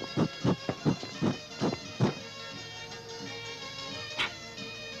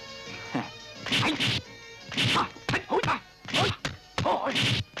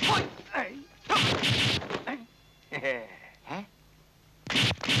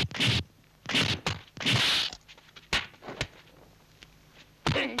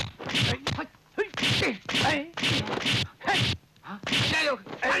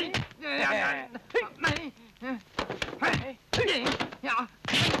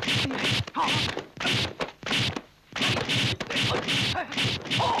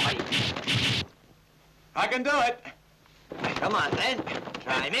 I can do it. Come on, then.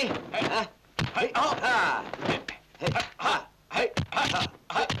 Try me.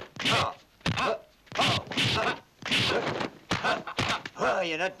 Oh,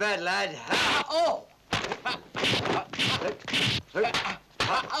 you're not bad, lad. Oh! You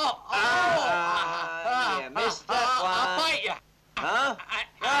missed that one. I'll bite you. Huh?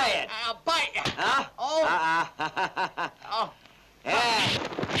 Try it. I'll bite you. Huh? Oh. Yeah.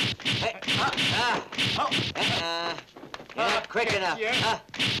 You're not quick enough.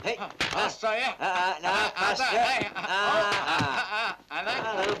 Hey. I'll show you. No, faster. A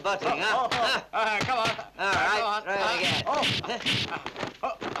little butting, huh? Come on. All right, try it again.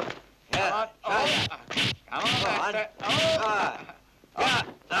 Yeah, try it. Come on, Master.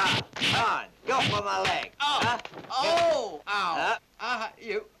 Come on, go for my leg. Oh! Ow!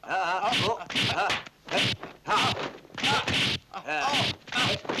 You.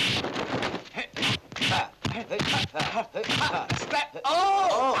 Step.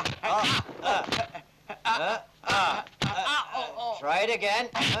 Oh! Try it again.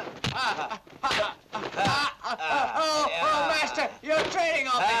 Oh, Master, you're trading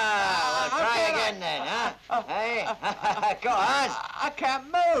on me. Well, try again then, huh? Hey, go on. I can't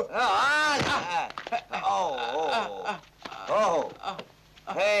move. Go on.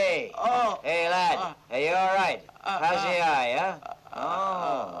 Hey. Hey, lad. Are you all right? How's the eye,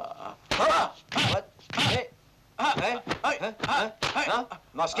 huh? What? Hey.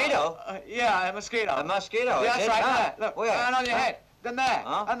 Mosquito? Yeah, a mosquito. A mosquito, Yeah, is that's it? right. There. Look, Where? right on your head. Then there.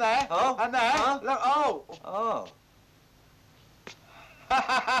 Huh? And there. Oh. And there. Huh? Look, oh. Oh.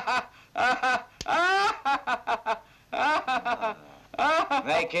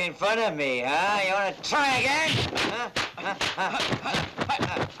 Making fun of me, huh? You want to try again?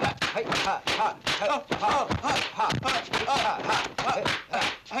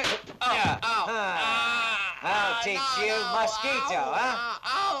 I'll teach you mosquito, huh?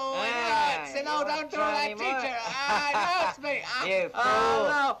 No, don't throw that, teacher. It hurts me. You fool.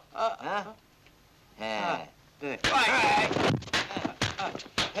 Oh, no.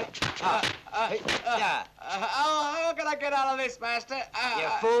 How can I get out of this, Master? You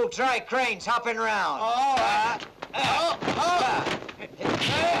fool, try cranes hopping round. All right.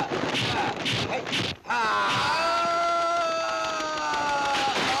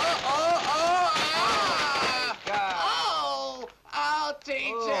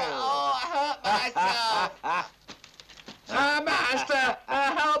 Teacher. Oh, I hurt myself. Master,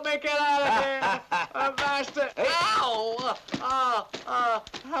 help me get out of here. Master, ow!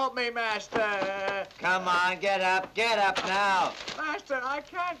 Help me, Master. Come on, get up now. Master, I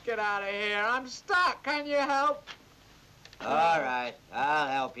can't get out of here. I'm stuck. Can you help? All right, I'll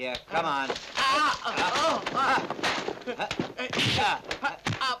help you. Come on.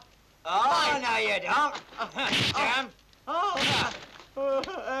 Oh, no, you don't. Jam. That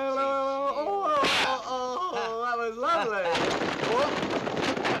was lovely.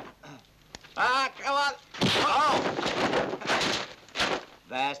 Come on.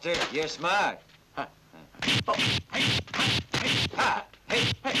 Bastard, you're smart.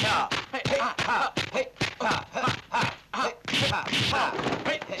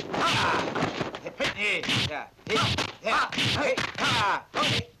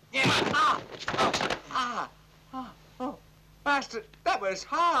 Master, that was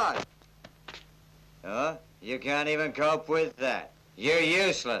hard. Oh, you can't even cope with that. You're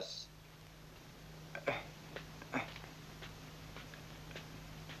useless.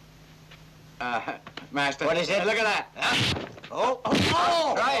 Master. What is it? Look at that. Huh? Oh,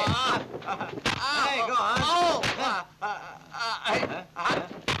 try it. Hey, go on.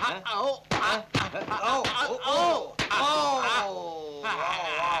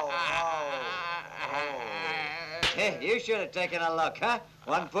 Hey, you should have taken a look, huh?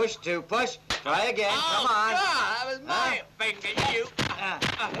 One push, two push. Try again. Come on. God, that was my finger, you.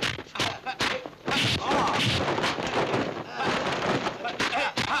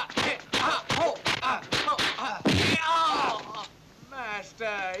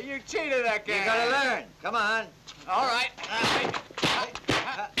 Master, you cheated again. You gotta learn. Come on. All right.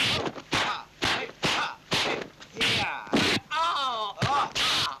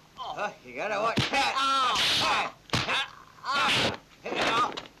 You gotta watch that.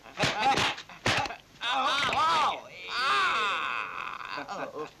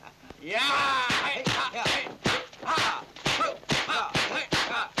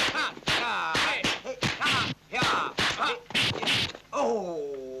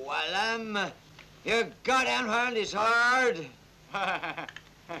 Oh, Alam, your goddamn hand is hard.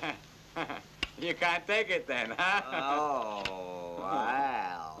 You can't take it then, huh? Oh,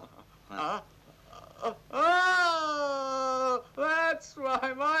 well. Oh, that's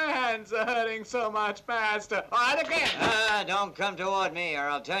why my hands are hurting so much, Master. All right, again. Don't come toward me or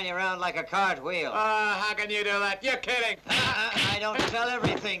I'll turn you around like a cartwheel. How can you do that? You're kidding. I don't tell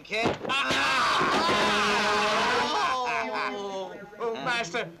everything, kid.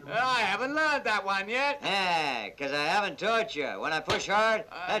 Master, I haven't learned that one yet. Yeah, 'cause I haven't taught you. When I push hard,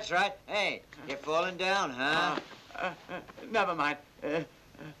 that's right. Hey, you're falling down, huh? Never mind.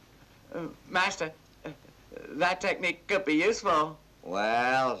 Master, that technique could be useful.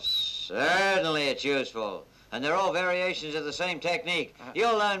 Well, certainly it's useful. And they're all variations of the same technique.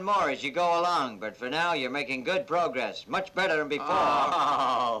 You'll learn more as you go along, but for now, you're making good progress. Much better than before.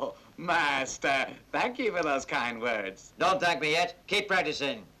 Oh, Master, thank you for those kind words. Don't thank me yet. Keep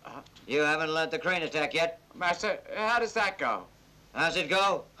practicing. You haven't learned the crane attack yet. Master, how does that go? How's it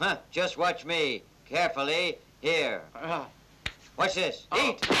go? Huh, just watch me. Carefully. Here. Watch this.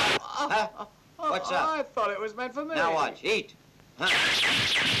 Eat. Huh? What's up? I thought it was meant for me. Now watch. Eat. Huh?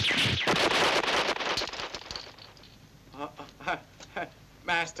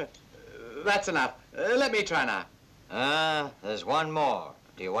 Master, that's enough. Let me try now. There's one more.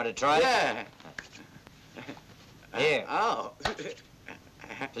 Do you want to try it? Yeah. Here. Oh.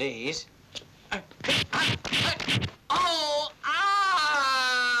 Please. Oh!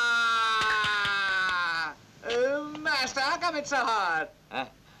 Master, how come it's so hard?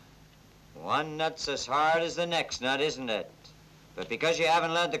 One nut's as hard as the next nut, isn't it? But because you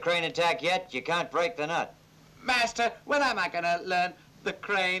haven't learned the crane attack yet, you can't break the nut. Master, when am I going to learn the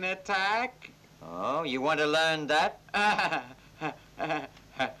crane attack? Oh, you want to learn that?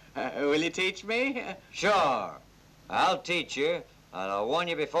 Will you teach me? Sure. I'll teach you. I'll warn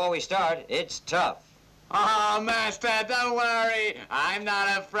you before we start, it's tough. Oh, Master, don't worry. I'm not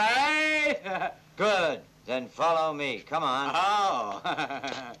afraid. Good. Then follow me. Come on. Oh.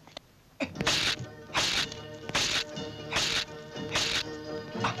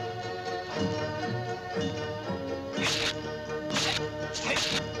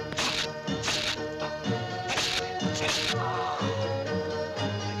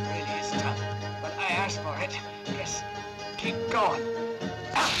 Keep going.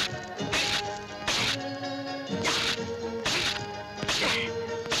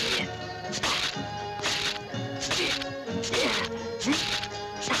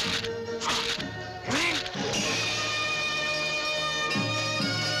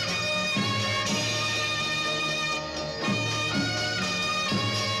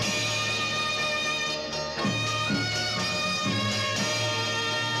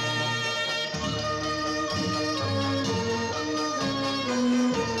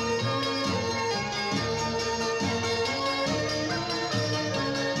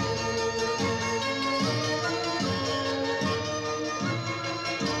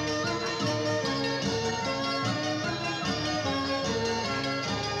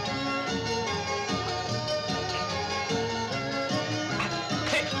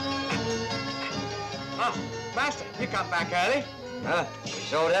 Master, you come back early. We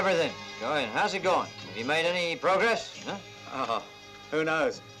sold everything. Going. How's it going? Have you made any progress? Huh? Oh, who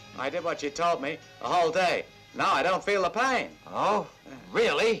knows? I did what you told me the whole day. Now I don't feel the pain. Oh,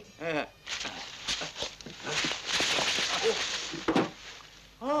 really? Yeah.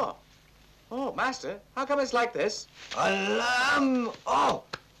 Oh, Master, how come it's like this? A lamb! Oh!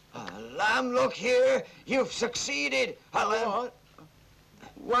 A lamb, look here! You've succeeded! A lamb! Oh,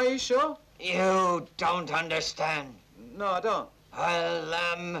 why, are you sure? You don't understand. No, I don't. A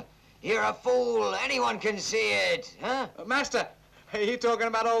lamb! You're a fool! Anyone can see it! Huh? Master, are you talking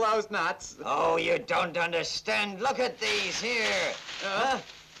about all those nuts? Oh, you don't understand. Look at these here. Huh?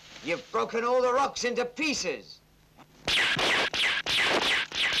 You've broken all the rocks into pieces.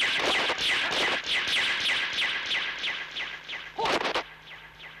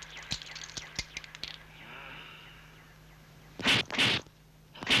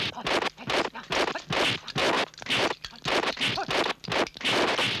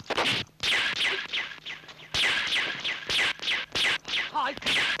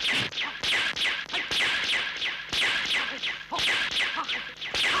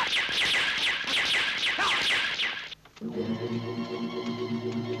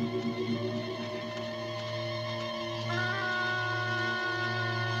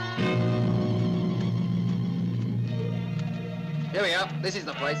 Here we are. This is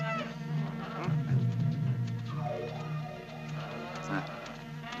the place.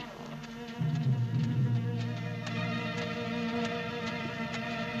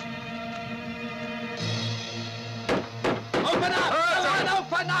 Open up!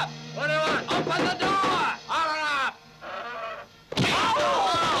 Open up! What do you want? Open the door! Open up!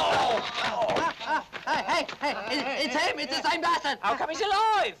 Hey, it's him! It's the same bastard! How come he's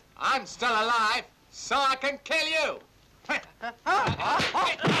alive? I'm still alive, so I can kill you.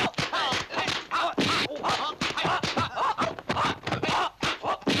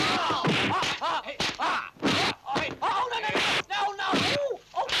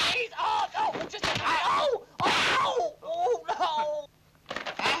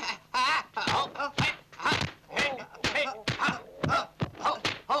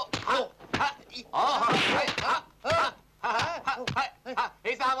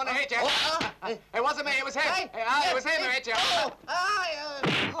 He's not going to hit you. It wasn't me, it was him. It was him who hit you. Hey,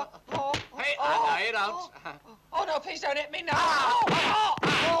 no, you don't. Oh, no, please don't hit me now. Oh,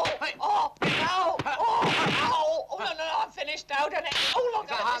 no, I'm finished now, don't it? Oh,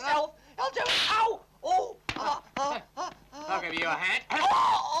 look at myself. I'll do it. Ow. I'll give you a hand.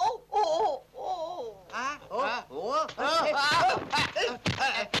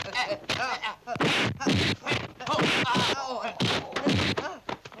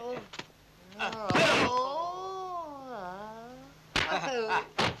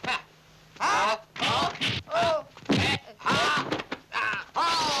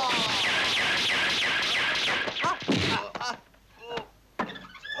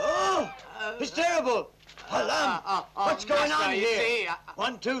 It's terrible! A lamb! What's going on Master, here? you see,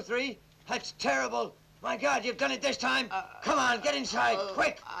 1, 2, 3. That's terrible. My God, you've done it this time. Come on, get inside,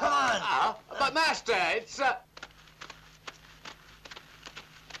 quick, come on. But Master, it's...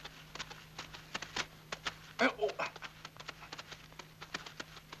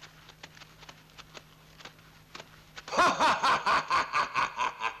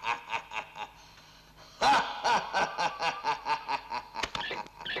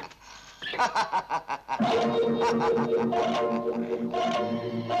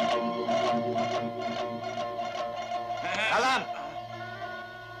 Alan!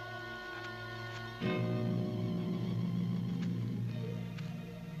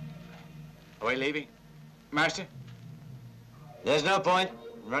 Are we leaving, Master? There's no point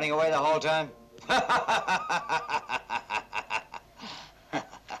in running away the whole time.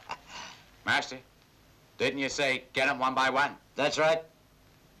 Master, didn't you say get them one by one? That's right.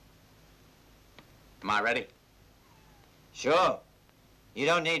 Am I ready? Sure. You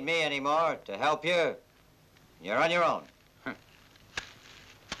don't need me anymore to help you. You're on your own.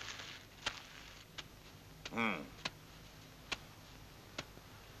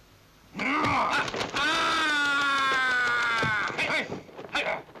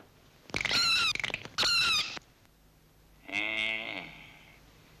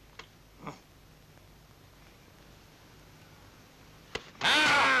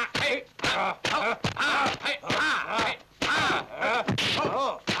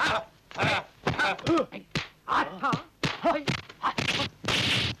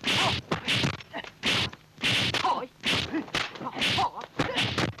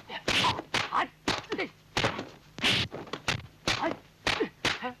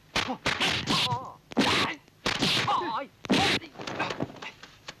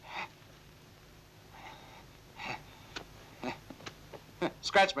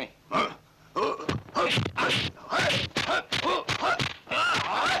 Scratch me.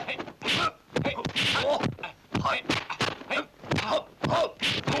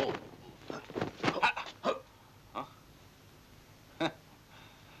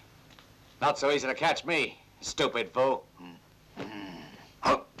 Not so easy to catch me, stupid fool.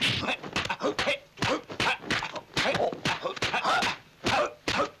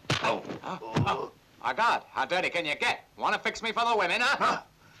 My God, how dirty can you get? Want to fix me for the women, huh?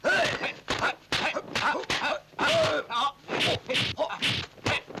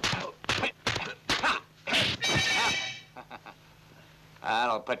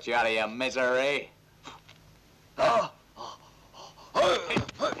 That'll put you out of your misery.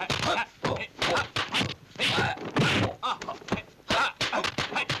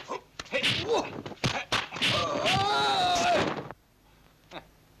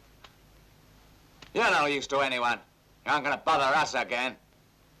 You're no use to anyone. You aren't gonna bother us again.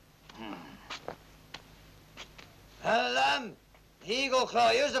 Eagle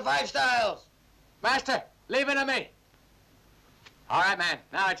Claw, use the 5 styles. Master, leave it to me. All right, man.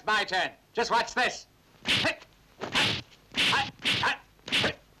 Now it's my turn. Just watch this.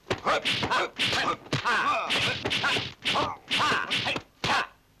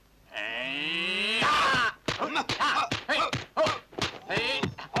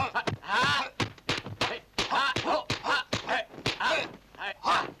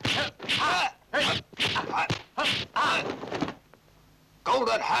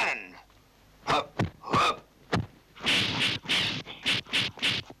 Golden hand.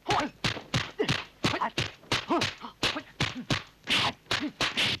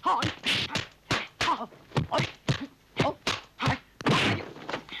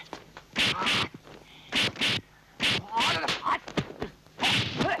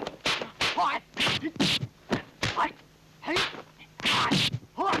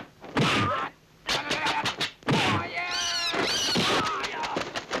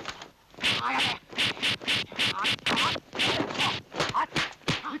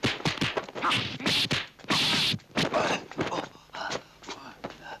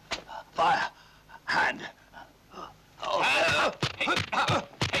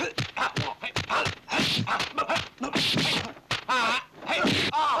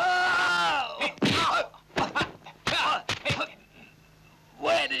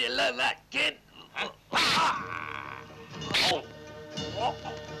 Where did you learn that, kid?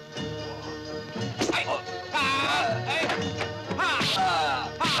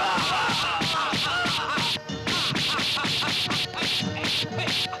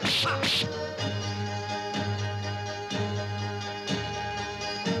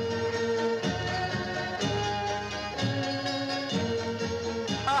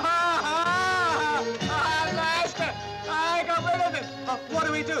 Master, I got rid of him. What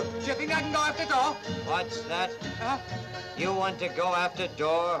do we do? Do you think I can go after door? What's that? You want to go after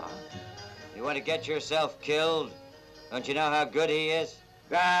door? You want to get yourself killed? Don't you know how good he is?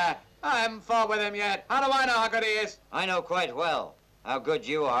 I haven't fought with him yet. How do I know how good he is? I know quite well how good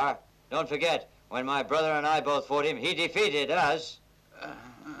you are. Don't forget, when my brother and I both fought him, he defeated us.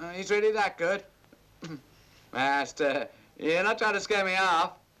 He's really that good? Master, you're not trying to scare me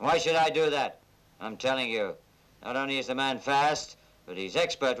off. Why should I do that? I'm telling you, not only is the man fast, but he's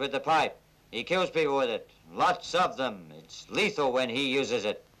expert with the pipe. He kills people with it. Lots of them. It's lethal when he uses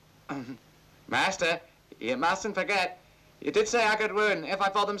it. Master, you mustn't forget, you did say I could win if I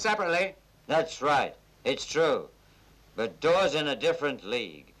fought them separately. That's right. It's true. But Door's in a different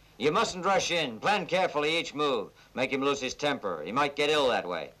league. You mustn't rush in. Plan carefully each move. Make him lose his temper. He might get ill that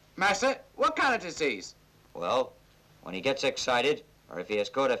way. Master, what kind of disease? Well, when he gets excited, or if he has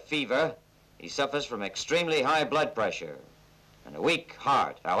caught a fever, he suffers from extremely high blood pressure and a weak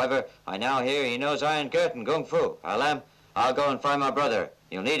heart. However, I now hear he knows Iron Curtain Kung Fu. I'll go and find my brother.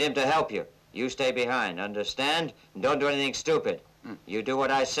 You'll need him to help you. You stay behind, understand? And don't do anything stupid. You do what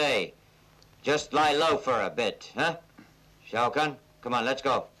I say. Just lie low for a bit, huh? Shao Kahn, come on, let's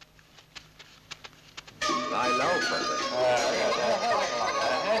go. Lie low for a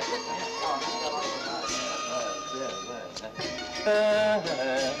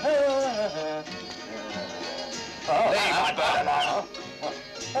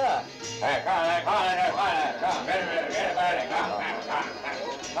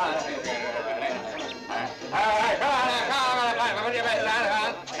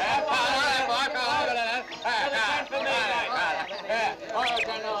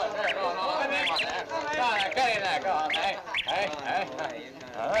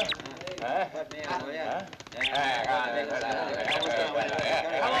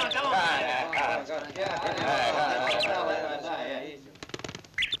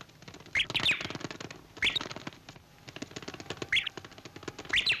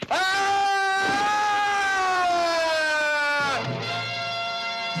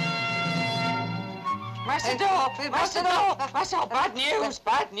Master, bad news,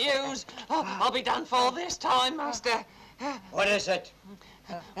 bad news. Oh, I'll be done for this time, Master. What is it?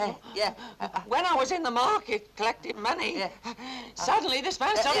 When I was in the market collecting money, suddenly this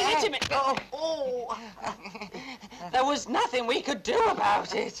man started hitting me. There was nothing we could do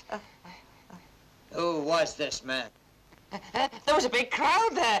about it. Who was this man? There was a big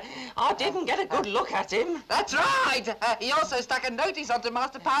crowd there. I didn't get a good look at him. That's right. He also stuck a notice onto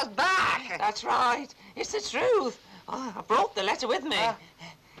Master Pa's back. That's right. It's the truth. Oh, I brought the letter with me.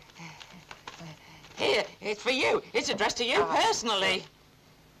 Here, it's for you. It's addressed to you personally.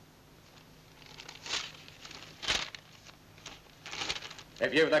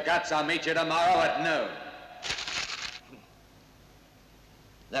 If you've the guts, I'll meet you tomorrow at noon.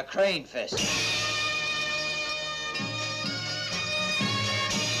 The Crane Fist.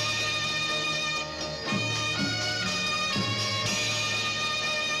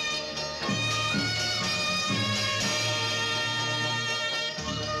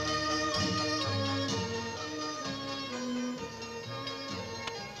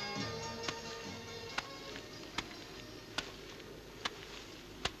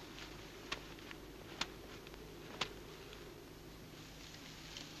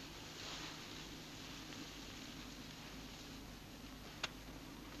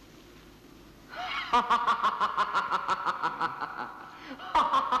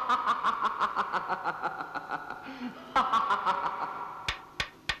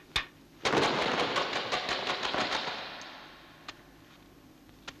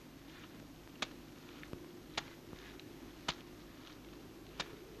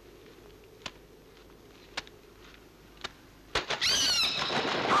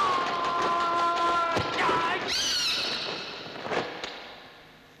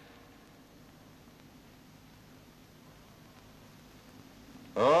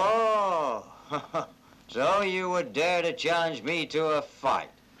 So you would dare to challenge me to a fight?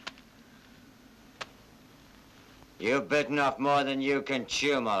 You've bitten off more than you can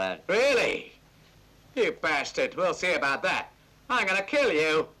chew, my lad. Really? You bastard. We'll see about that. I'm gonna kill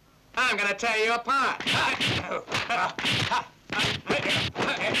you. I'm gonna tear you apart.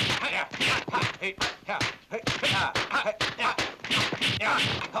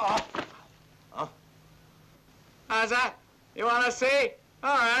 How's that? You wanna see?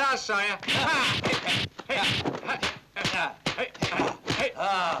 All right, I'll show you.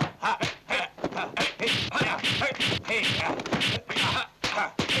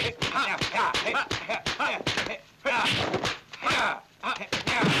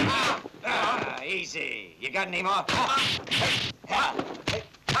 Easy. You got any more?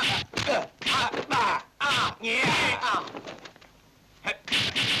 Yeah.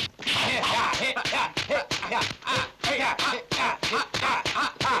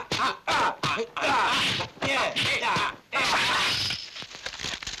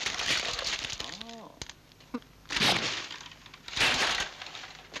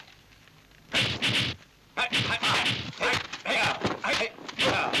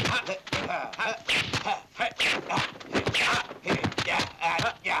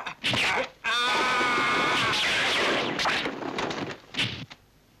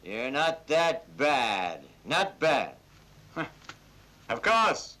 not that bad. Not bad. Of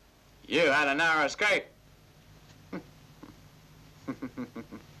course. You had a narrow escape.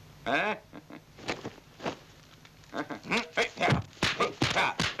 Huh?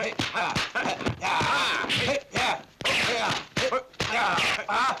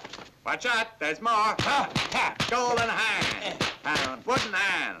 Watch out, there's more. Golden hand, and wooden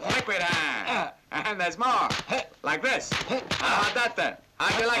hand, liquid hand, and there's more. Like this. How about that then?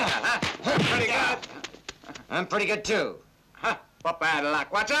 How'd you like that, huh? Pretty good. I'm pretty good too. Huh? What bad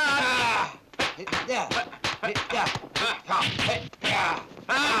luck? Watch out!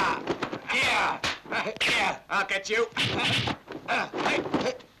 I'll get you.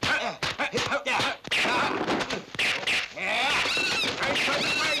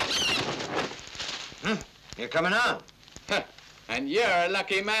 You're coming on. And you're a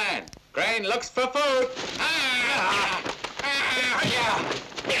lucky man. Crane looks for food.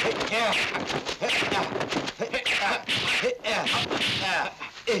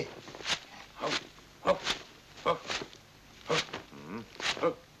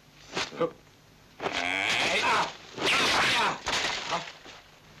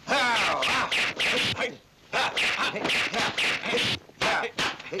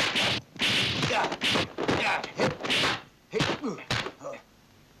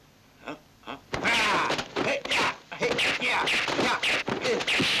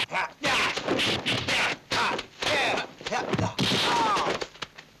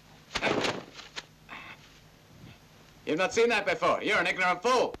 You've not seen that before. You're an ignorant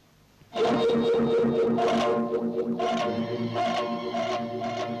fool.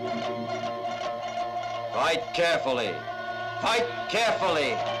 Fight carefully. Fight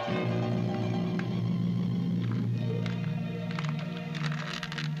carefully.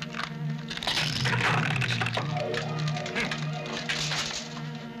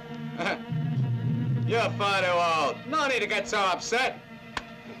 You're far too old. No need to get so upset.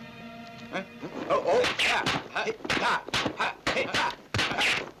 Huh? Oh.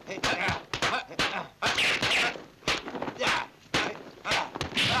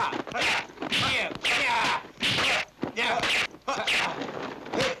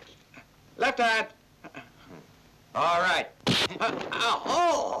 Left hand. All right.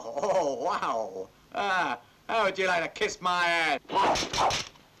 Oh, wow. How would you like to kiss my ass?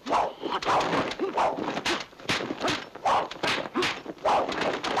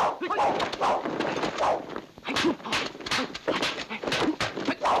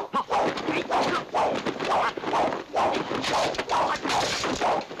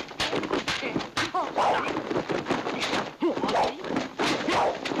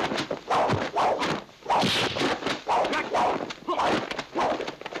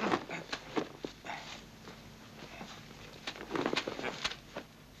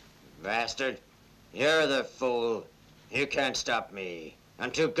 Bastard, you're the fool. You can't stop me.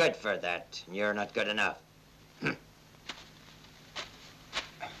 I'm too good for that, and you're not good enough.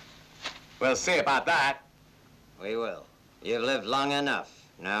 We'll see about that. We will. You've lived long enough.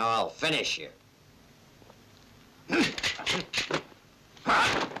 Now I'll finish you.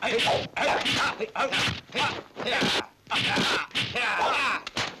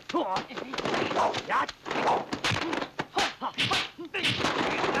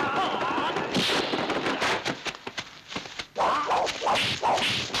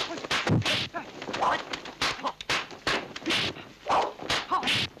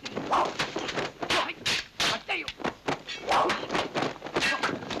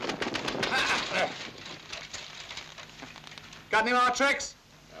 Got any more tricks?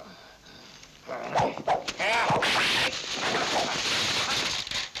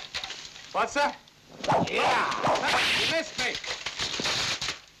 What's that? You missed me.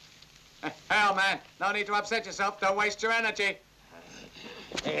 Hell, man, no need to upset yourself. Don't waste your energy.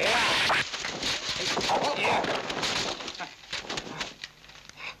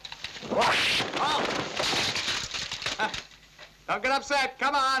 Don't get upset.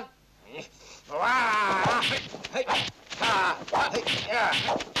 Come on.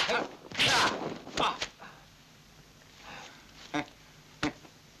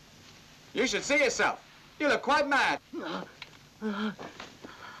 You should see yourself. You look quite mad.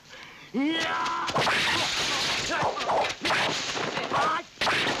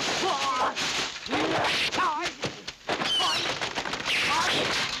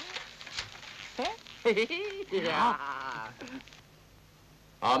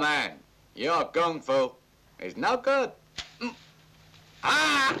 Oh, man, your kung fu is no good.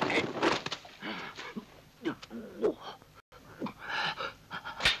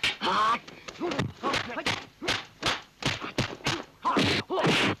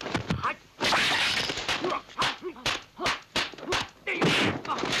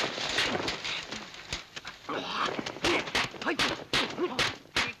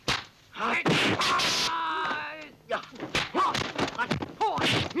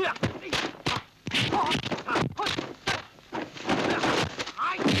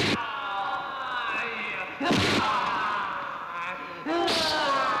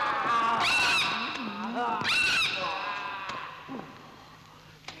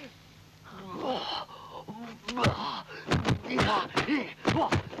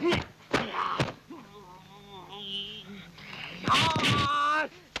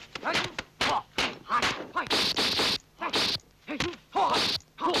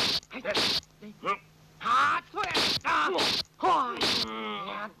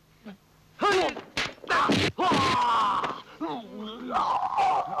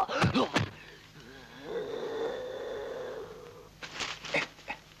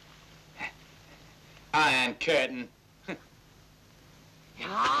 Iron Curtain.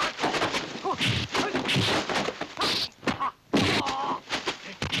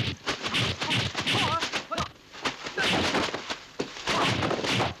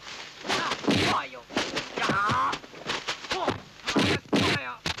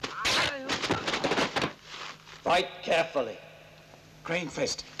 Fight carefully. Crane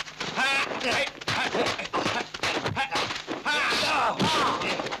fist.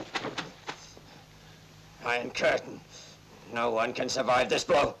 Iron Curtain. No one can survive this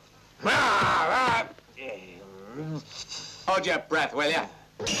blow. Hold your breath, will you?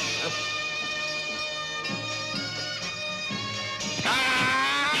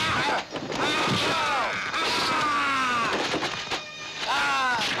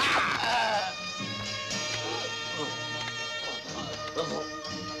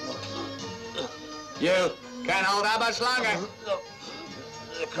 You can't hold out much longer.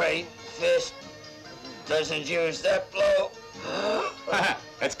 The crane fist doesn't use that blow.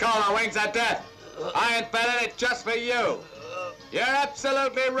 It's called the Wings of Death. I invented it just for you. You're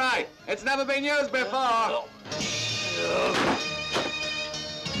absolutely right. It's never been used before.